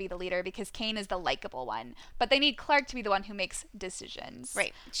Kane to be the leader because Kane is the likable one. But they need Clarke to be the one who makes decisions.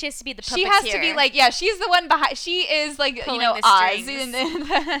 Right. She has to be the puppeteer. She has to be, like, yeah, she's the one behind. She is, like, pulling Oz.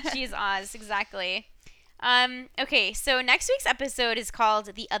 She's Oz, exactly. Okay, so next week's episode is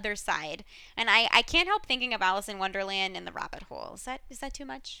called The Other Side. And I can't help thinking of Alice in Wonderland and the rabbit hole. Is that too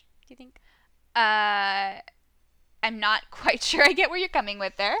much, do you think? I'm not quite sure I get where you're coming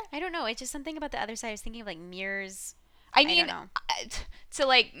with there. I don't know. It's just something about the other side. I was thinking of like mirrors. I mean, don't know. To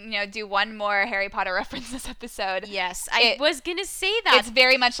like, do one more Harry Potter reference this episode. Yes, I was gonna say that. It's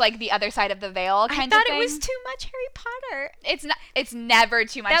very much like the other side of the veil kind of thing. I thought it was too much Harry Potter. It's not. It's never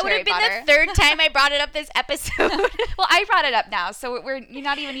too much Harry Potter. That would have been the third time I brought it up this episode. Well, I brought it up now, so you're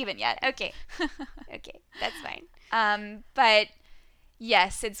not even yet. Okay. Okay, that's fine. But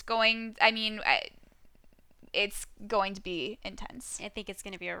yes, it's going. I mean, it's going to be intense. I think it's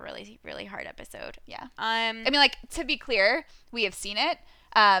going to be a really, really hard episode. Yeah. I mean, like, to be clear, we have seen it.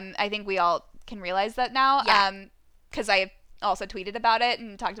 I think we all can realize that now. Yeah. Because I also tweeted about it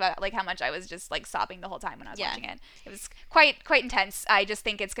and talked about like how much I was just like sobbing the whole time when I was watching it. It was quite intense. I just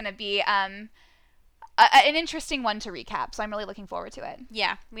think it's going to be an interesting one to recap. So I'm really looking forward to it.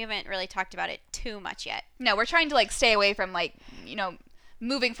 Yeah. We haven't really talked about it too much yet. No, we're trying to like stay away from like,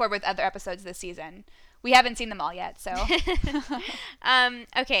 moving forward with other episodes this season. We haven't seen them all yet, so.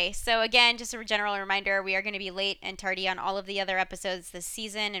 Okay, so again, just a general reminder, we are going to be late and tardy on all of the other episodes this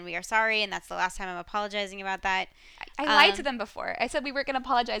season, and we are sorry, and that's the last time I'm apologizing about that. I lied to them before. I said we weren't going to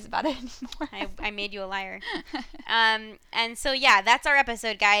apologize about it anymore. I made you a liar. And so, yeah, that's our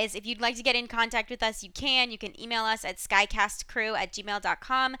episode, guys. If you'd like to get in contact with us, you can. You can email us at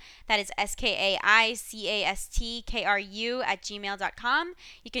skycastcrew@gmail.com. That is SKAICASTKRU@gmail.com.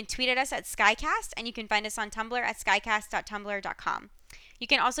 You can tweet at us at Skycast, and you can find us on Tumblr at skycast.tumblr.com. You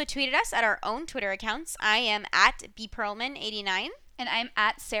can also tweet at us at our own Twitter accounts. I am at bperlman89. And I'm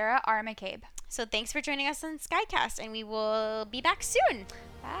at Sarah R. McCabe. So thanks for joining us on Skycast, and we will be back soon.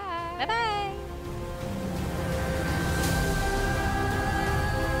 Bye. Bye-bye.